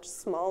need a much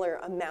smaller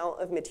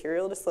amount of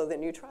material to slow the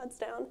neutrons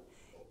down.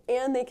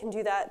 And they can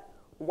do that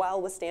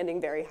while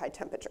withstanding very high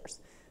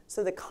temperatures.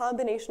 So the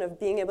combination of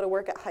being able to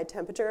work at high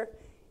temperature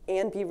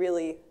and be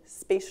really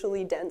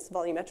spatially dense,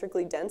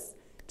 volumetrically dense,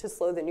 to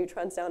slow the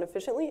neutrons down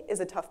efficiently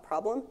is a tough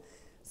problem.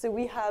 So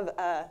we have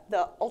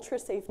the Ultra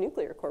Safe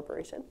Nuclear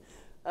Corporation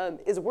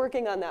is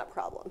working on that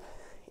problem.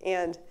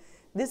 And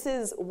this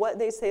is what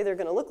they say they're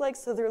going to look like.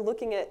 So they're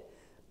looking at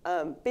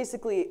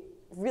basically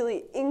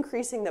really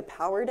increasing the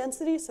power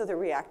density so the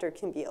reactor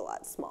can be a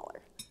lot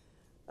smaller.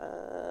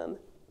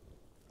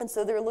 And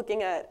so they're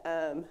looking at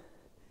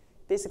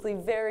basically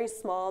very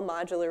small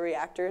modular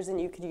reactors, and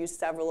you could use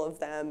several of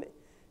them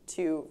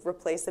to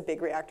replace a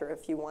big reactor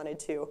if you wanted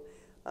to.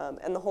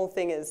 And the whole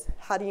thing is,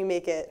 how do you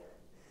make it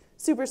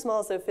super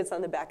small so it fits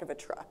on the back of a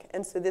truck?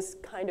 And so this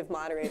kind of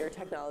moderator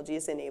technology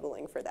is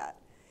enabling for that.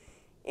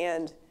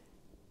 And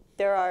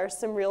there are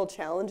some real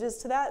challenges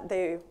to that.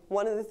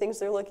 One of the things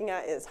they're looking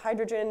at is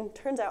hydrogen.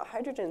 Turns out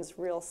hydrogen's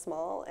real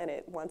small, and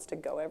it wants to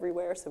go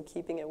everywhere, so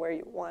keeping it where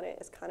you want it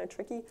is kind of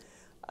tricky.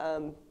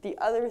 The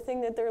other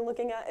thing that they're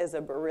looking at is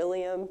a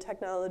beryllium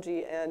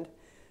technology, and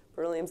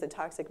beryllium's a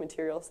toxic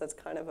material, so that's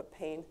kind of a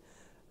pain.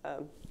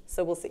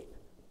 So we'll see.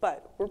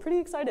 But we're pretty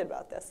excited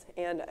about this,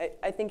 and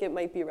I think it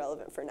might be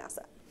relevant for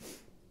NASA.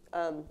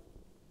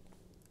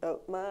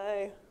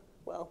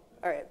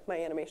 All right, my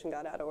animation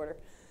got out of order.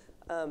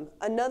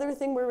 Another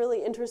thing we're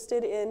really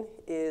interested in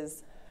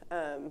is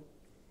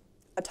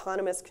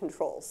autonomous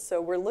controls.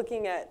 So we're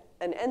looking at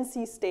an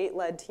NC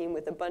State-led team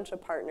with a bunch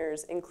of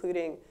partners,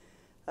 including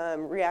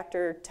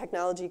reactor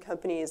technology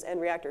companies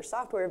and reactor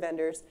software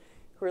vendors,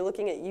 who are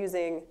looking at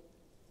using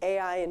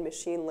AI and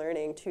machine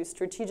learning to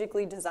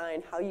strategically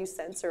design how you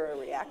sensor a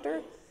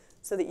reactor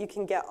so that you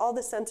can get all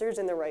the sensors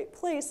in the right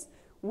place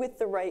with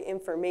the right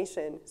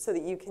information so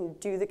that you can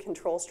do the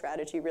control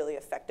strategy really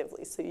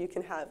effectively. So you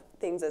can have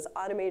things as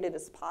automated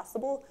as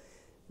possible,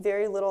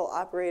 very little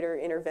operator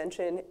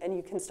intervention, and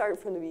you can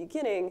start from the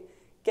beginning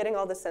getting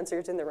all the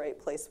sensors in the right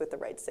place with the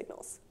right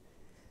signals.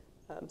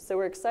 So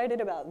we're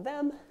excited about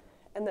them.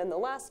 And then the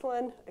last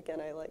one, again,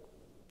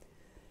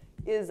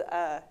 is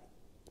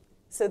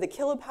so the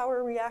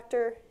kilopower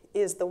reactor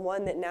is the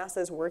one that NASA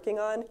is working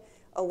on.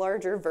 A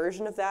larger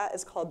version of that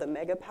is called the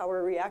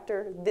megapower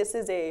reactor. This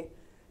is a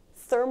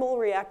thermal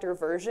reactor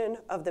version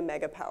of the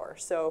megapower.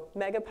 So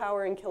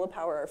megapower and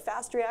kilopower are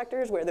fast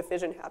reactors where the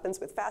fission happens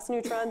with fast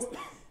neutrons.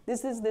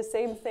 This is the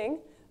same thing,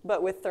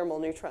 but with thermal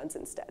neutrons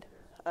instead.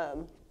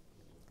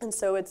 And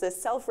so it's a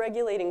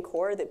self-regulating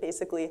core that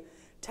basically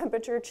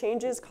temperature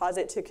changes cause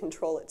it to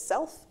control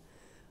itself.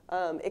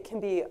 It can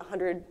be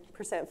 100%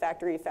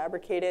 factory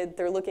fabricated.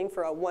 They're looking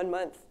for a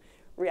 1-month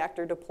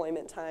reactor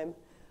deployment time.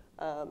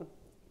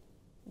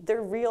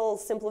 Their real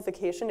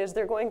simplification is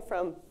they're going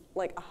from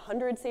like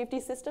 100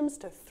 safety systems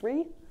to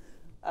 3,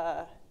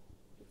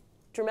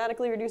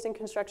 dramatically reducing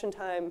construction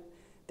time.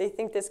 They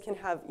think this can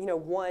have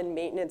one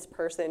maintenance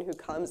person who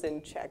comes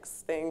and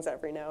checks things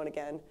every now and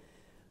again.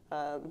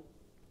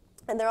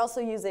 And they're also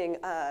using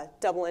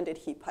double-ended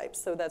heat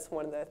pipes, so that's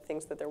one of the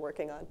things that they're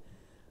working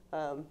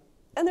on.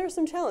 And there are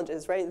some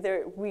challenges, right?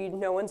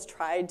 No one's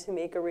tried to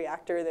make a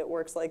reactor that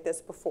works like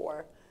this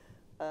before.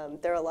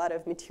 There are a lot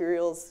of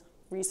materials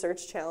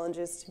research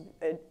challenges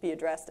to be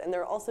addressed, and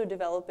they're also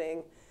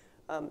developing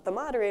the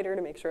moderator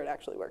to make sure it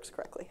actually works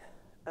correctly.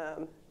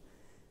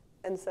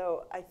 And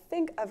so I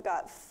think I've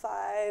got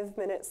 5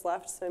 minutes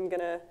left, so I'm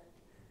gonna,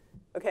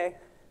 okay.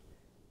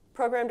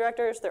 Program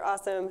directors, they're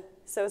awesome.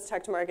 So is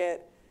Tech to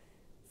Market.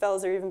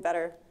 Fellows are even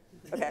better.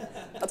 Okay,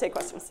 I'll take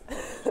questions.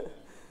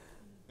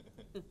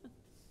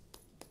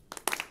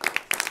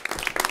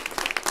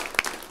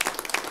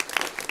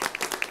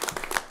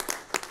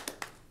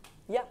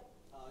 Yeah.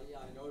 Yeah,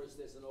 I noticed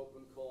there's an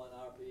open call on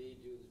ARPA-E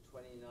due the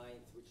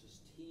 29th, which is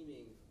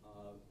teaming.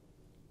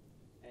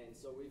 And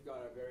so we've got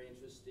a very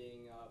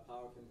interesting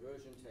power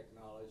conversion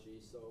technology.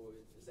 So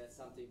is that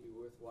something be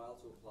worthwhile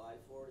to apply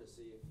for to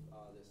see if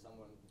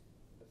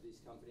these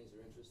companies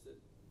are interested?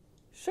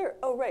 Sure.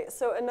 Oh, right.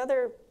 So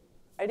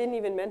I didn't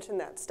even mention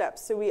that step.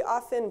 So we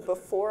often,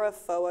 before a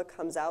FOA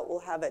comes out, we'll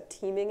have a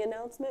teaming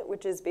announcement,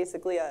 which is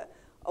basically a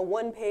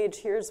one-page,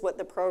 here's what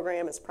the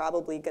program is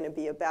probably going to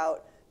be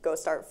about. Go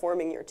start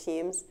forming your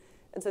teams.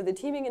 And so the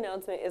teaming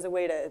announcement is a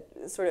way to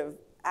sort of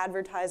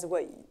advertise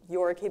what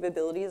your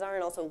capabilities are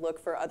and also look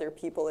for other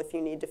people if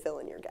you need to fill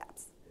in your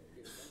gaps.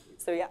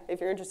 So yeah,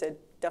 if you're interested,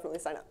 definitely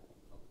sign up.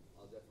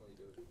 I'll definitely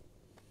do it.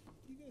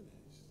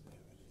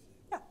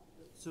 Yeah.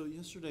 So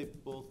yesterday,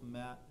 both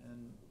Matt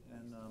and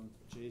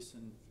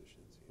Jason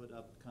put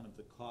up kind of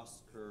the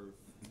cost curve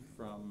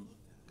from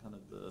kind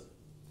of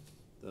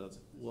the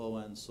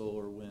low-end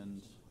solar,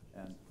 wind,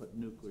 and put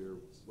nuclear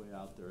way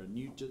out there. And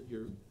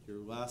your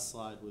last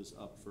slide was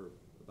up for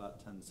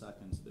about 10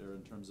 seconds there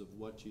in terms of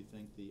what you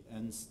think the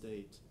end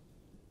state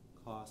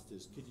cost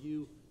is. Could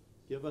you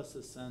give us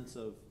a sense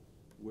of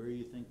where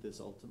you think this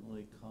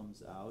ultimately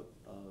comes out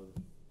of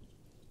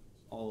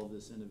all of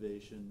this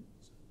innovation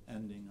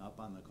ending up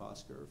on the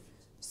cost curve?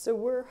 So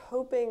we're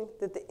hoping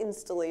that the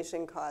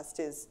installation cost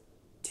is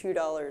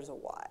 $2 a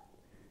watt,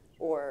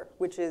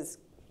 which is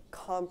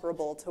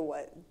comparable to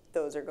what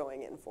those are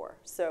going in for.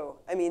 So,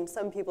 I mean,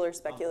 some people are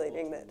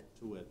speculating that.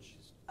 To which?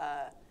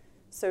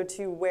 So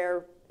to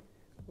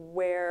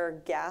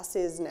where gas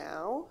is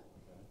now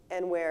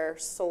and where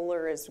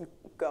solar is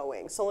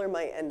going. Solar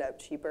might end up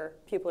cheaper.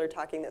 People are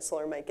talking that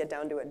solar might get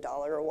down to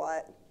 $1 a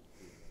watt.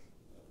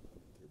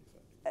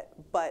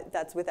 But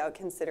that's without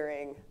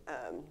considering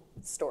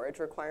storage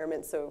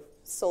requirements. So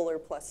solar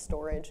plus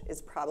storage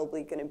is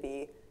probably going to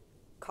be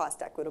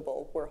cost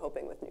equitable, we're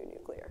hoping, with new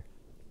nuclear.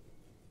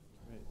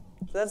 Right.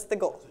 So that's the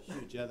goal. That's a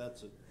huge, yeah,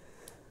 that's a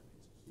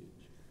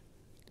huge.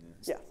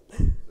 Yeah.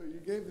 So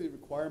you gave the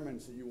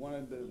requirements that you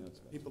wanted the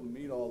people to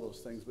meet all those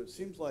things, but it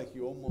seems like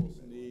you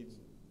almost need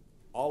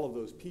all of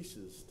those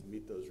pieces to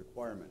meet those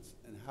requirements.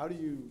 And how do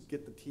you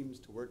get the teams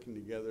to working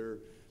together?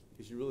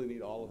 Because you really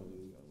need all of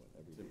them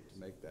to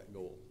make that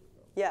goal.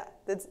 Yeah,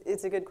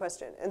 it's a good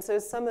question. And so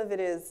some of it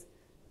is,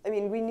 I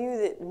mean, we knew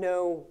that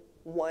no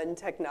one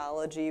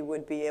technology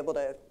would be able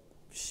to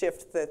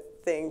shift the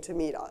thing to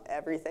meet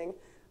everything.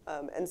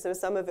 And so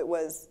some of it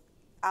was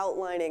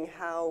outlining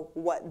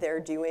what they're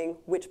doing,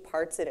 which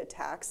parts it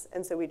attacks.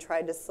 And so we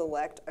tried to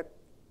select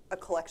a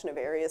collection of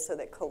areas so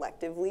that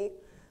collectively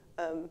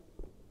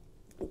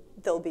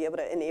they'll be able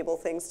to enable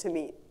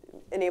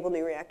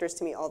new reactors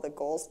to meet all the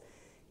goals.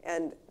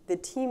 And the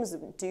teams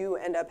do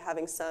end up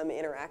having some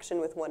interaction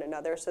with one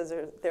another,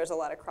 so there's a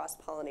lot of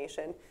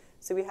cross-pollination.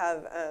 So we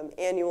have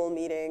annual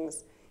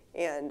meetings,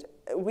 and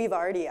we've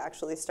already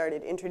actually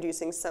started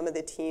introducing some of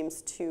the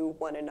teams to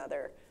one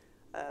another.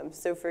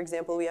 So for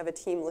example, we have a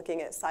team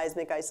looking at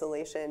seismic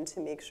isolation to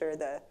make sure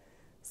the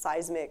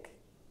seismic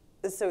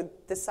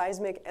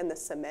and the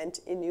cement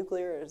in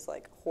nuclear is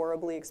like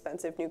horribly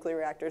expensive. Nuclear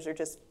reactors are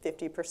just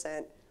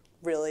 50%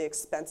 really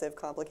expensive,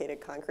 complicated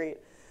concrete.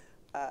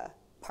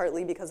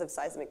 Partly because of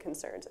seismic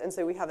concerns. And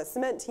so we have a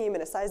cement team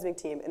and a seismic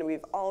team, and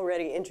we've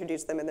already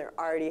introduced them, and they're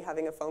already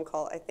having a phone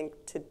call, I think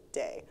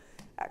today,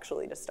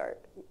 actually, to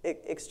start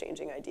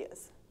exchanging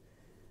ideas.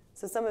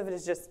 So some of it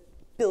is just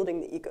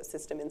building the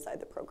ecosystem inside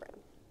the program.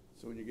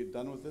 So when you get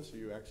done with this, are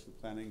you actually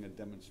planning a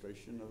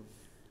demonstration of?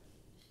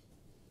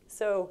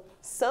 So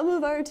some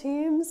of our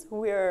teams,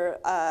 we're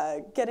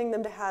getting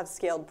them to have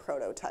scaled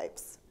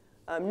prototypes.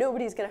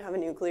 Nobody's going to have a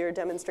nuclear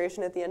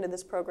demonstration at the end of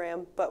this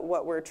program, but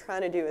what we're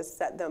trying to do is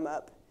set them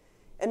up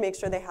and make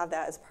sure they have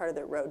that as part of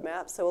their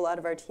roadmap. So a lot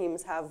of our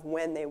teams have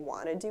when they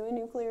want to do a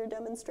nuclear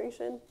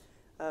demonstration.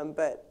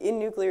 But in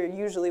nuclear,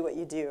 usually what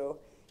you do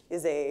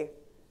is a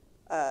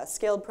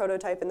scaled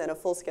prototype and then a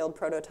full-scaled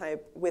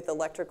prototype with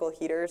electrical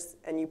heaters,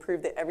 and you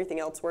prove that everything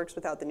else works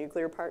without the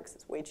nuclear part because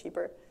it's way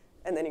cheaper,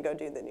 and then you go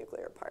do the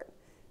nuclear part.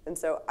 And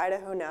so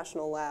Idaho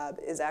National Lab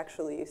is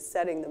actually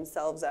setting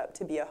themselves up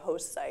to be a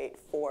host site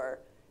for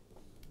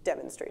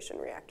demonstration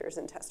reactors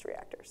and test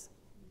reactors.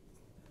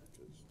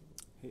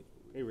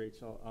 Hey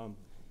Rachel.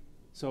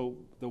 So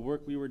the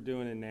work we were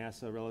doing in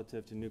NASA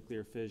relative to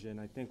nuclear fission,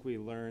 I think we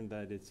learned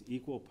that it's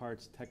equal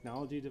parts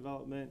technology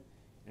development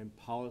and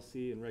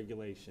policy and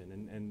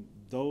regulation. And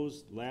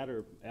those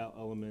latter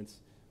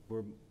elements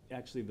were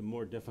actually the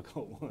more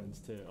difficult ones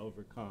to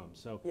overcome.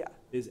 So yeah.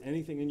 Is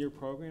anything in your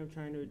program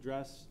trying to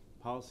address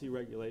policy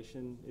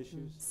regulation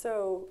issues?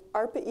 So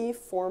ARPA-E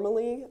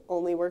formally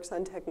only works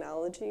on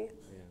technology.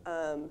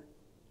 Yeah.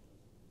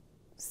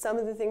 Some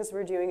of the things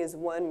we're doing is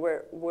one,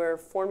 we're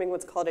forming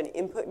what's called an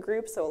input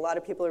group. So a lot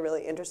of people are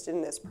really interested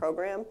in this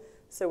program.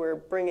 So we're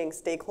bringing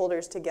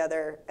stakeholders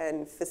together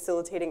and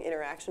facilitating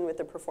interaction with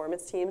the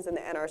performance teams, and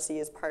the NRC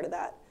is part of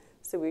that.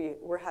 So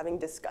we're having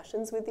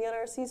discussions with the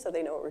NRC so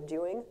they know what we're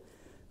doing.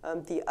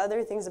 The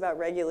other things about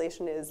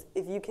regulation is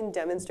if you can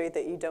demonstrate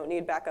that you don't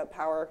need backup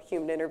power,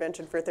 human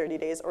intervention for 30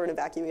 days, or an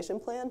evacuation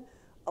plan,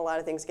 a lot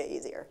of things get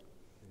easier.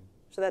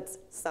 So that's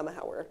somehow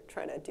how we're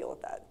trying to deal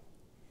with that.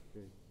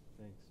 Great,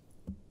 thanks.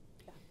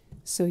 Yeah.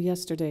 So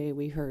yesterday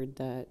we heard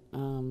that,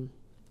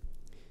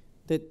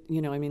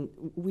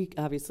 we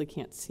obviously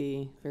can't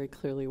see very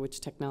clearly which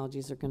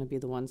technologies are going to be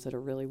the ones that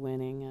are really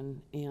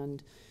winning,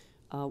 and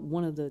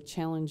one of the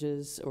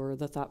challenges or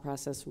the thought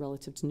process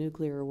relative to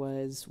nuclear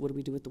was, what do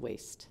we do with the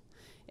waste?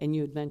 And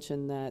you had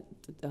mentioned that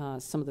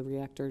some of the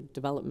reactor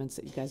developments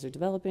that you guys are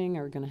developing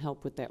are going to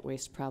help with that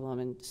waste problem.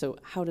 And so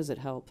how does it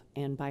help,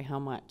 and by how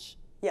much?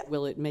 Yeah.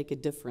 Will it make a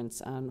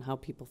difference on how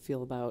people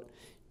feel about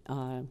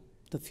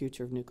the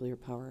future of nuclear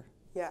power?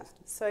 Yeah,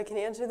 so I can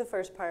answer the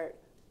first part.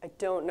 I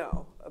don't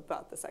know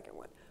about the second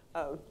one.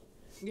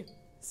 Yeah.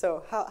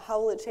 So how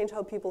will it change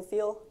how people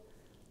feel?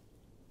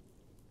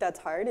 That's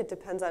hard. It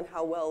depends on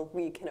how well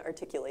we can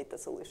articulate the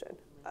solution.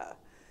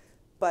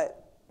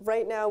 But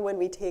right now, when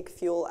we take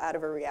fuel out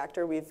of a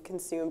reactor, we've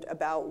consumed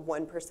about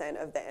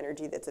 1% of the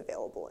energy that's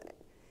available in it.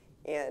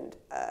 And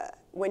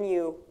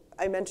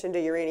I mentioned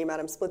a uranium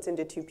atom splits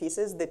into two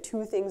pieces. The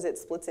two things it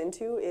splits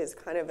into is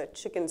kind of a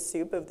chicken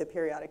soup of the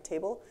periodic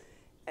table,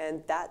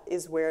 and that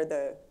is where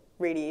the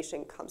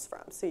radiation comes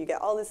from. So you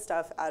get all this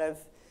stuff out of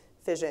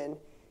fission,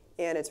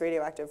 and it's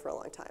radioactive for a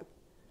long time.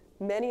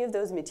 Many of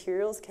those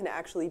materials can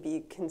actually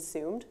be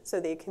consumed, so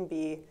they can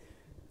be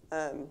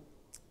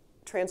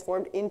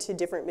transformed into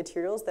different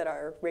materials that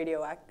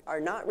are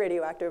not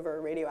radioactive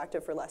or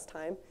radioactive for less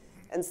time.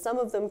 And some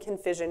of them can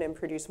fission and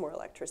produce more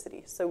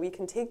electricity. So we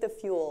can take the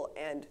fuel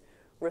and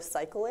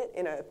recycle it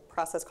in a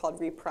process called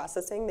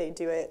reprocessing. They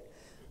do it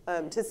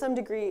to some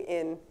degree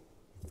in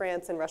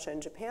France and Russia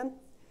and Japan.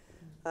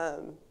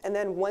 And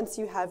then once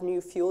you have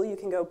new fuel, you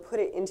can go put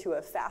it into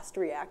a fast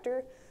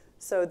reactor.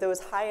 So those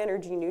high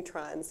energy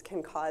neutrons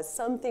can cause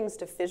some things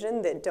to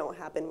fission that don't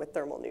happen with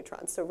thermal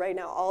neutrons. So right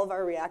now, all of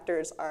our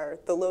reactors are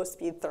the low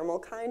speed thermal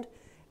kind,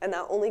 and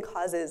that only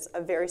causes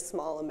a very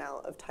small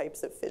amount of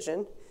types of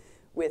fission.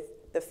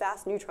 With the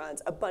fast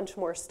neutrons, a bunch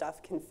more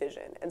stuff can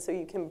fission. And so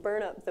you can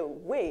burn up the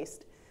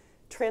waste,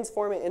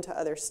 transform it into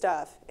other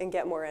stuff, and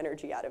get more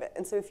energy out of it.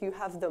 And so if you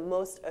have the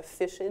most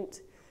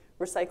efficient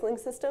recycling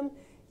system,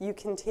 you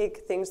can take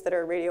things that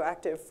are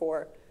radioactive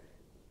for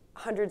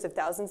hundreds of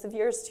thousands of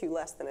years to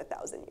less than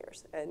 1,000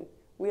 years. And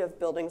we have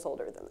buildings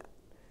older than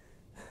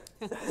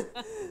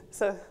that.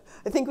 So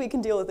I think we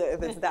can deal with it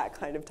if it's that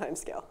kind of time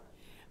scale.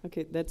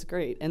 Okay, that's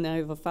great. And I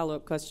have a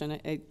follow-up question.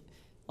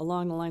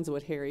 Along the lines of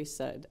what Harry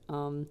said,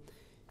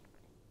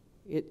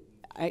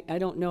 I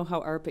don't know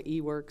how ARPA-E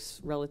works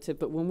relative,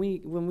 but when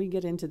we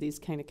get into these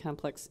kind of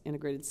complex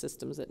integrated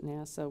systems at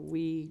NASA,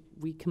 we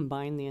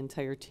combine the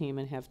entire team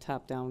and have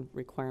top-down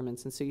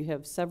requirements. And so you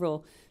have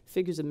several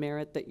figures of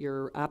merit that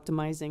you're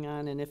optimizing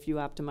on, and if you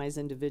optimize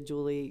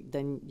individually,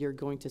 then you're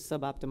going to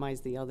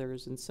sub-optimize the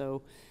others. And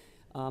so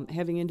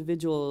having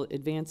individual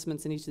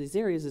advancements in each of these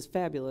areas is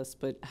fabulous,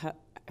 but how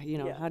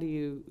do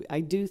you,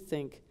 I do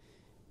think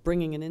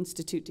bringing an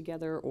institute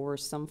together or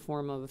some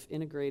form of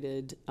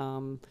integrated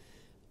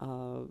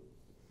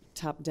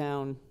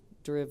top-down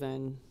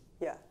driven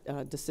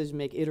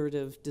decision-make,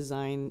 iterative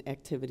design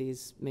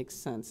activities makes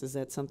sense. Is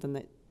that something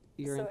that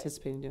you're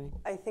anticipating doing?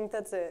 I think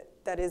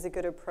that is a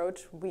good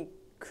approach. We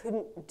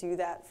couldn't do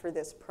that for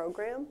this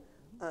program.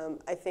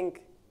 I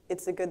think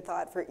it's a good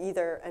thought for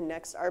either a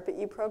next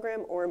ARPA-E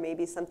program or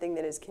maybe something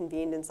that is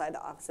convened inside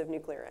the Office of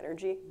Nuclear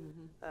Energy,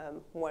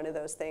 one of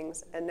those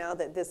things. And now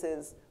that this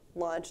is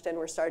launched and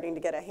we're starting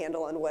to get a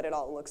handle on what it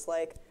all looks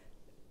like,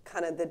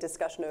 kind of the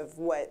discussion of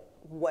what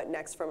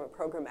next from a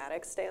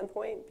programmatic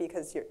standpoint,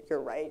 because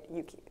you're right.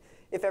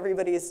 If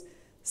everybody's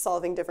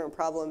solving different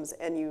problems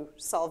and you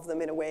solve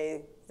them in a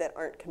way that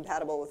aren't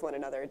compatible with one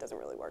another, it doesn't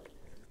really work.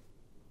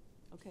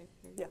 Okay.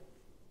 Yeah.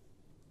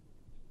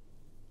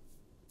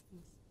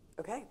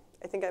 Okay,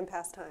 I think I'm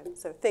past time.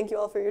 So thank you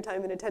all for your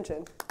time and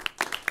attention.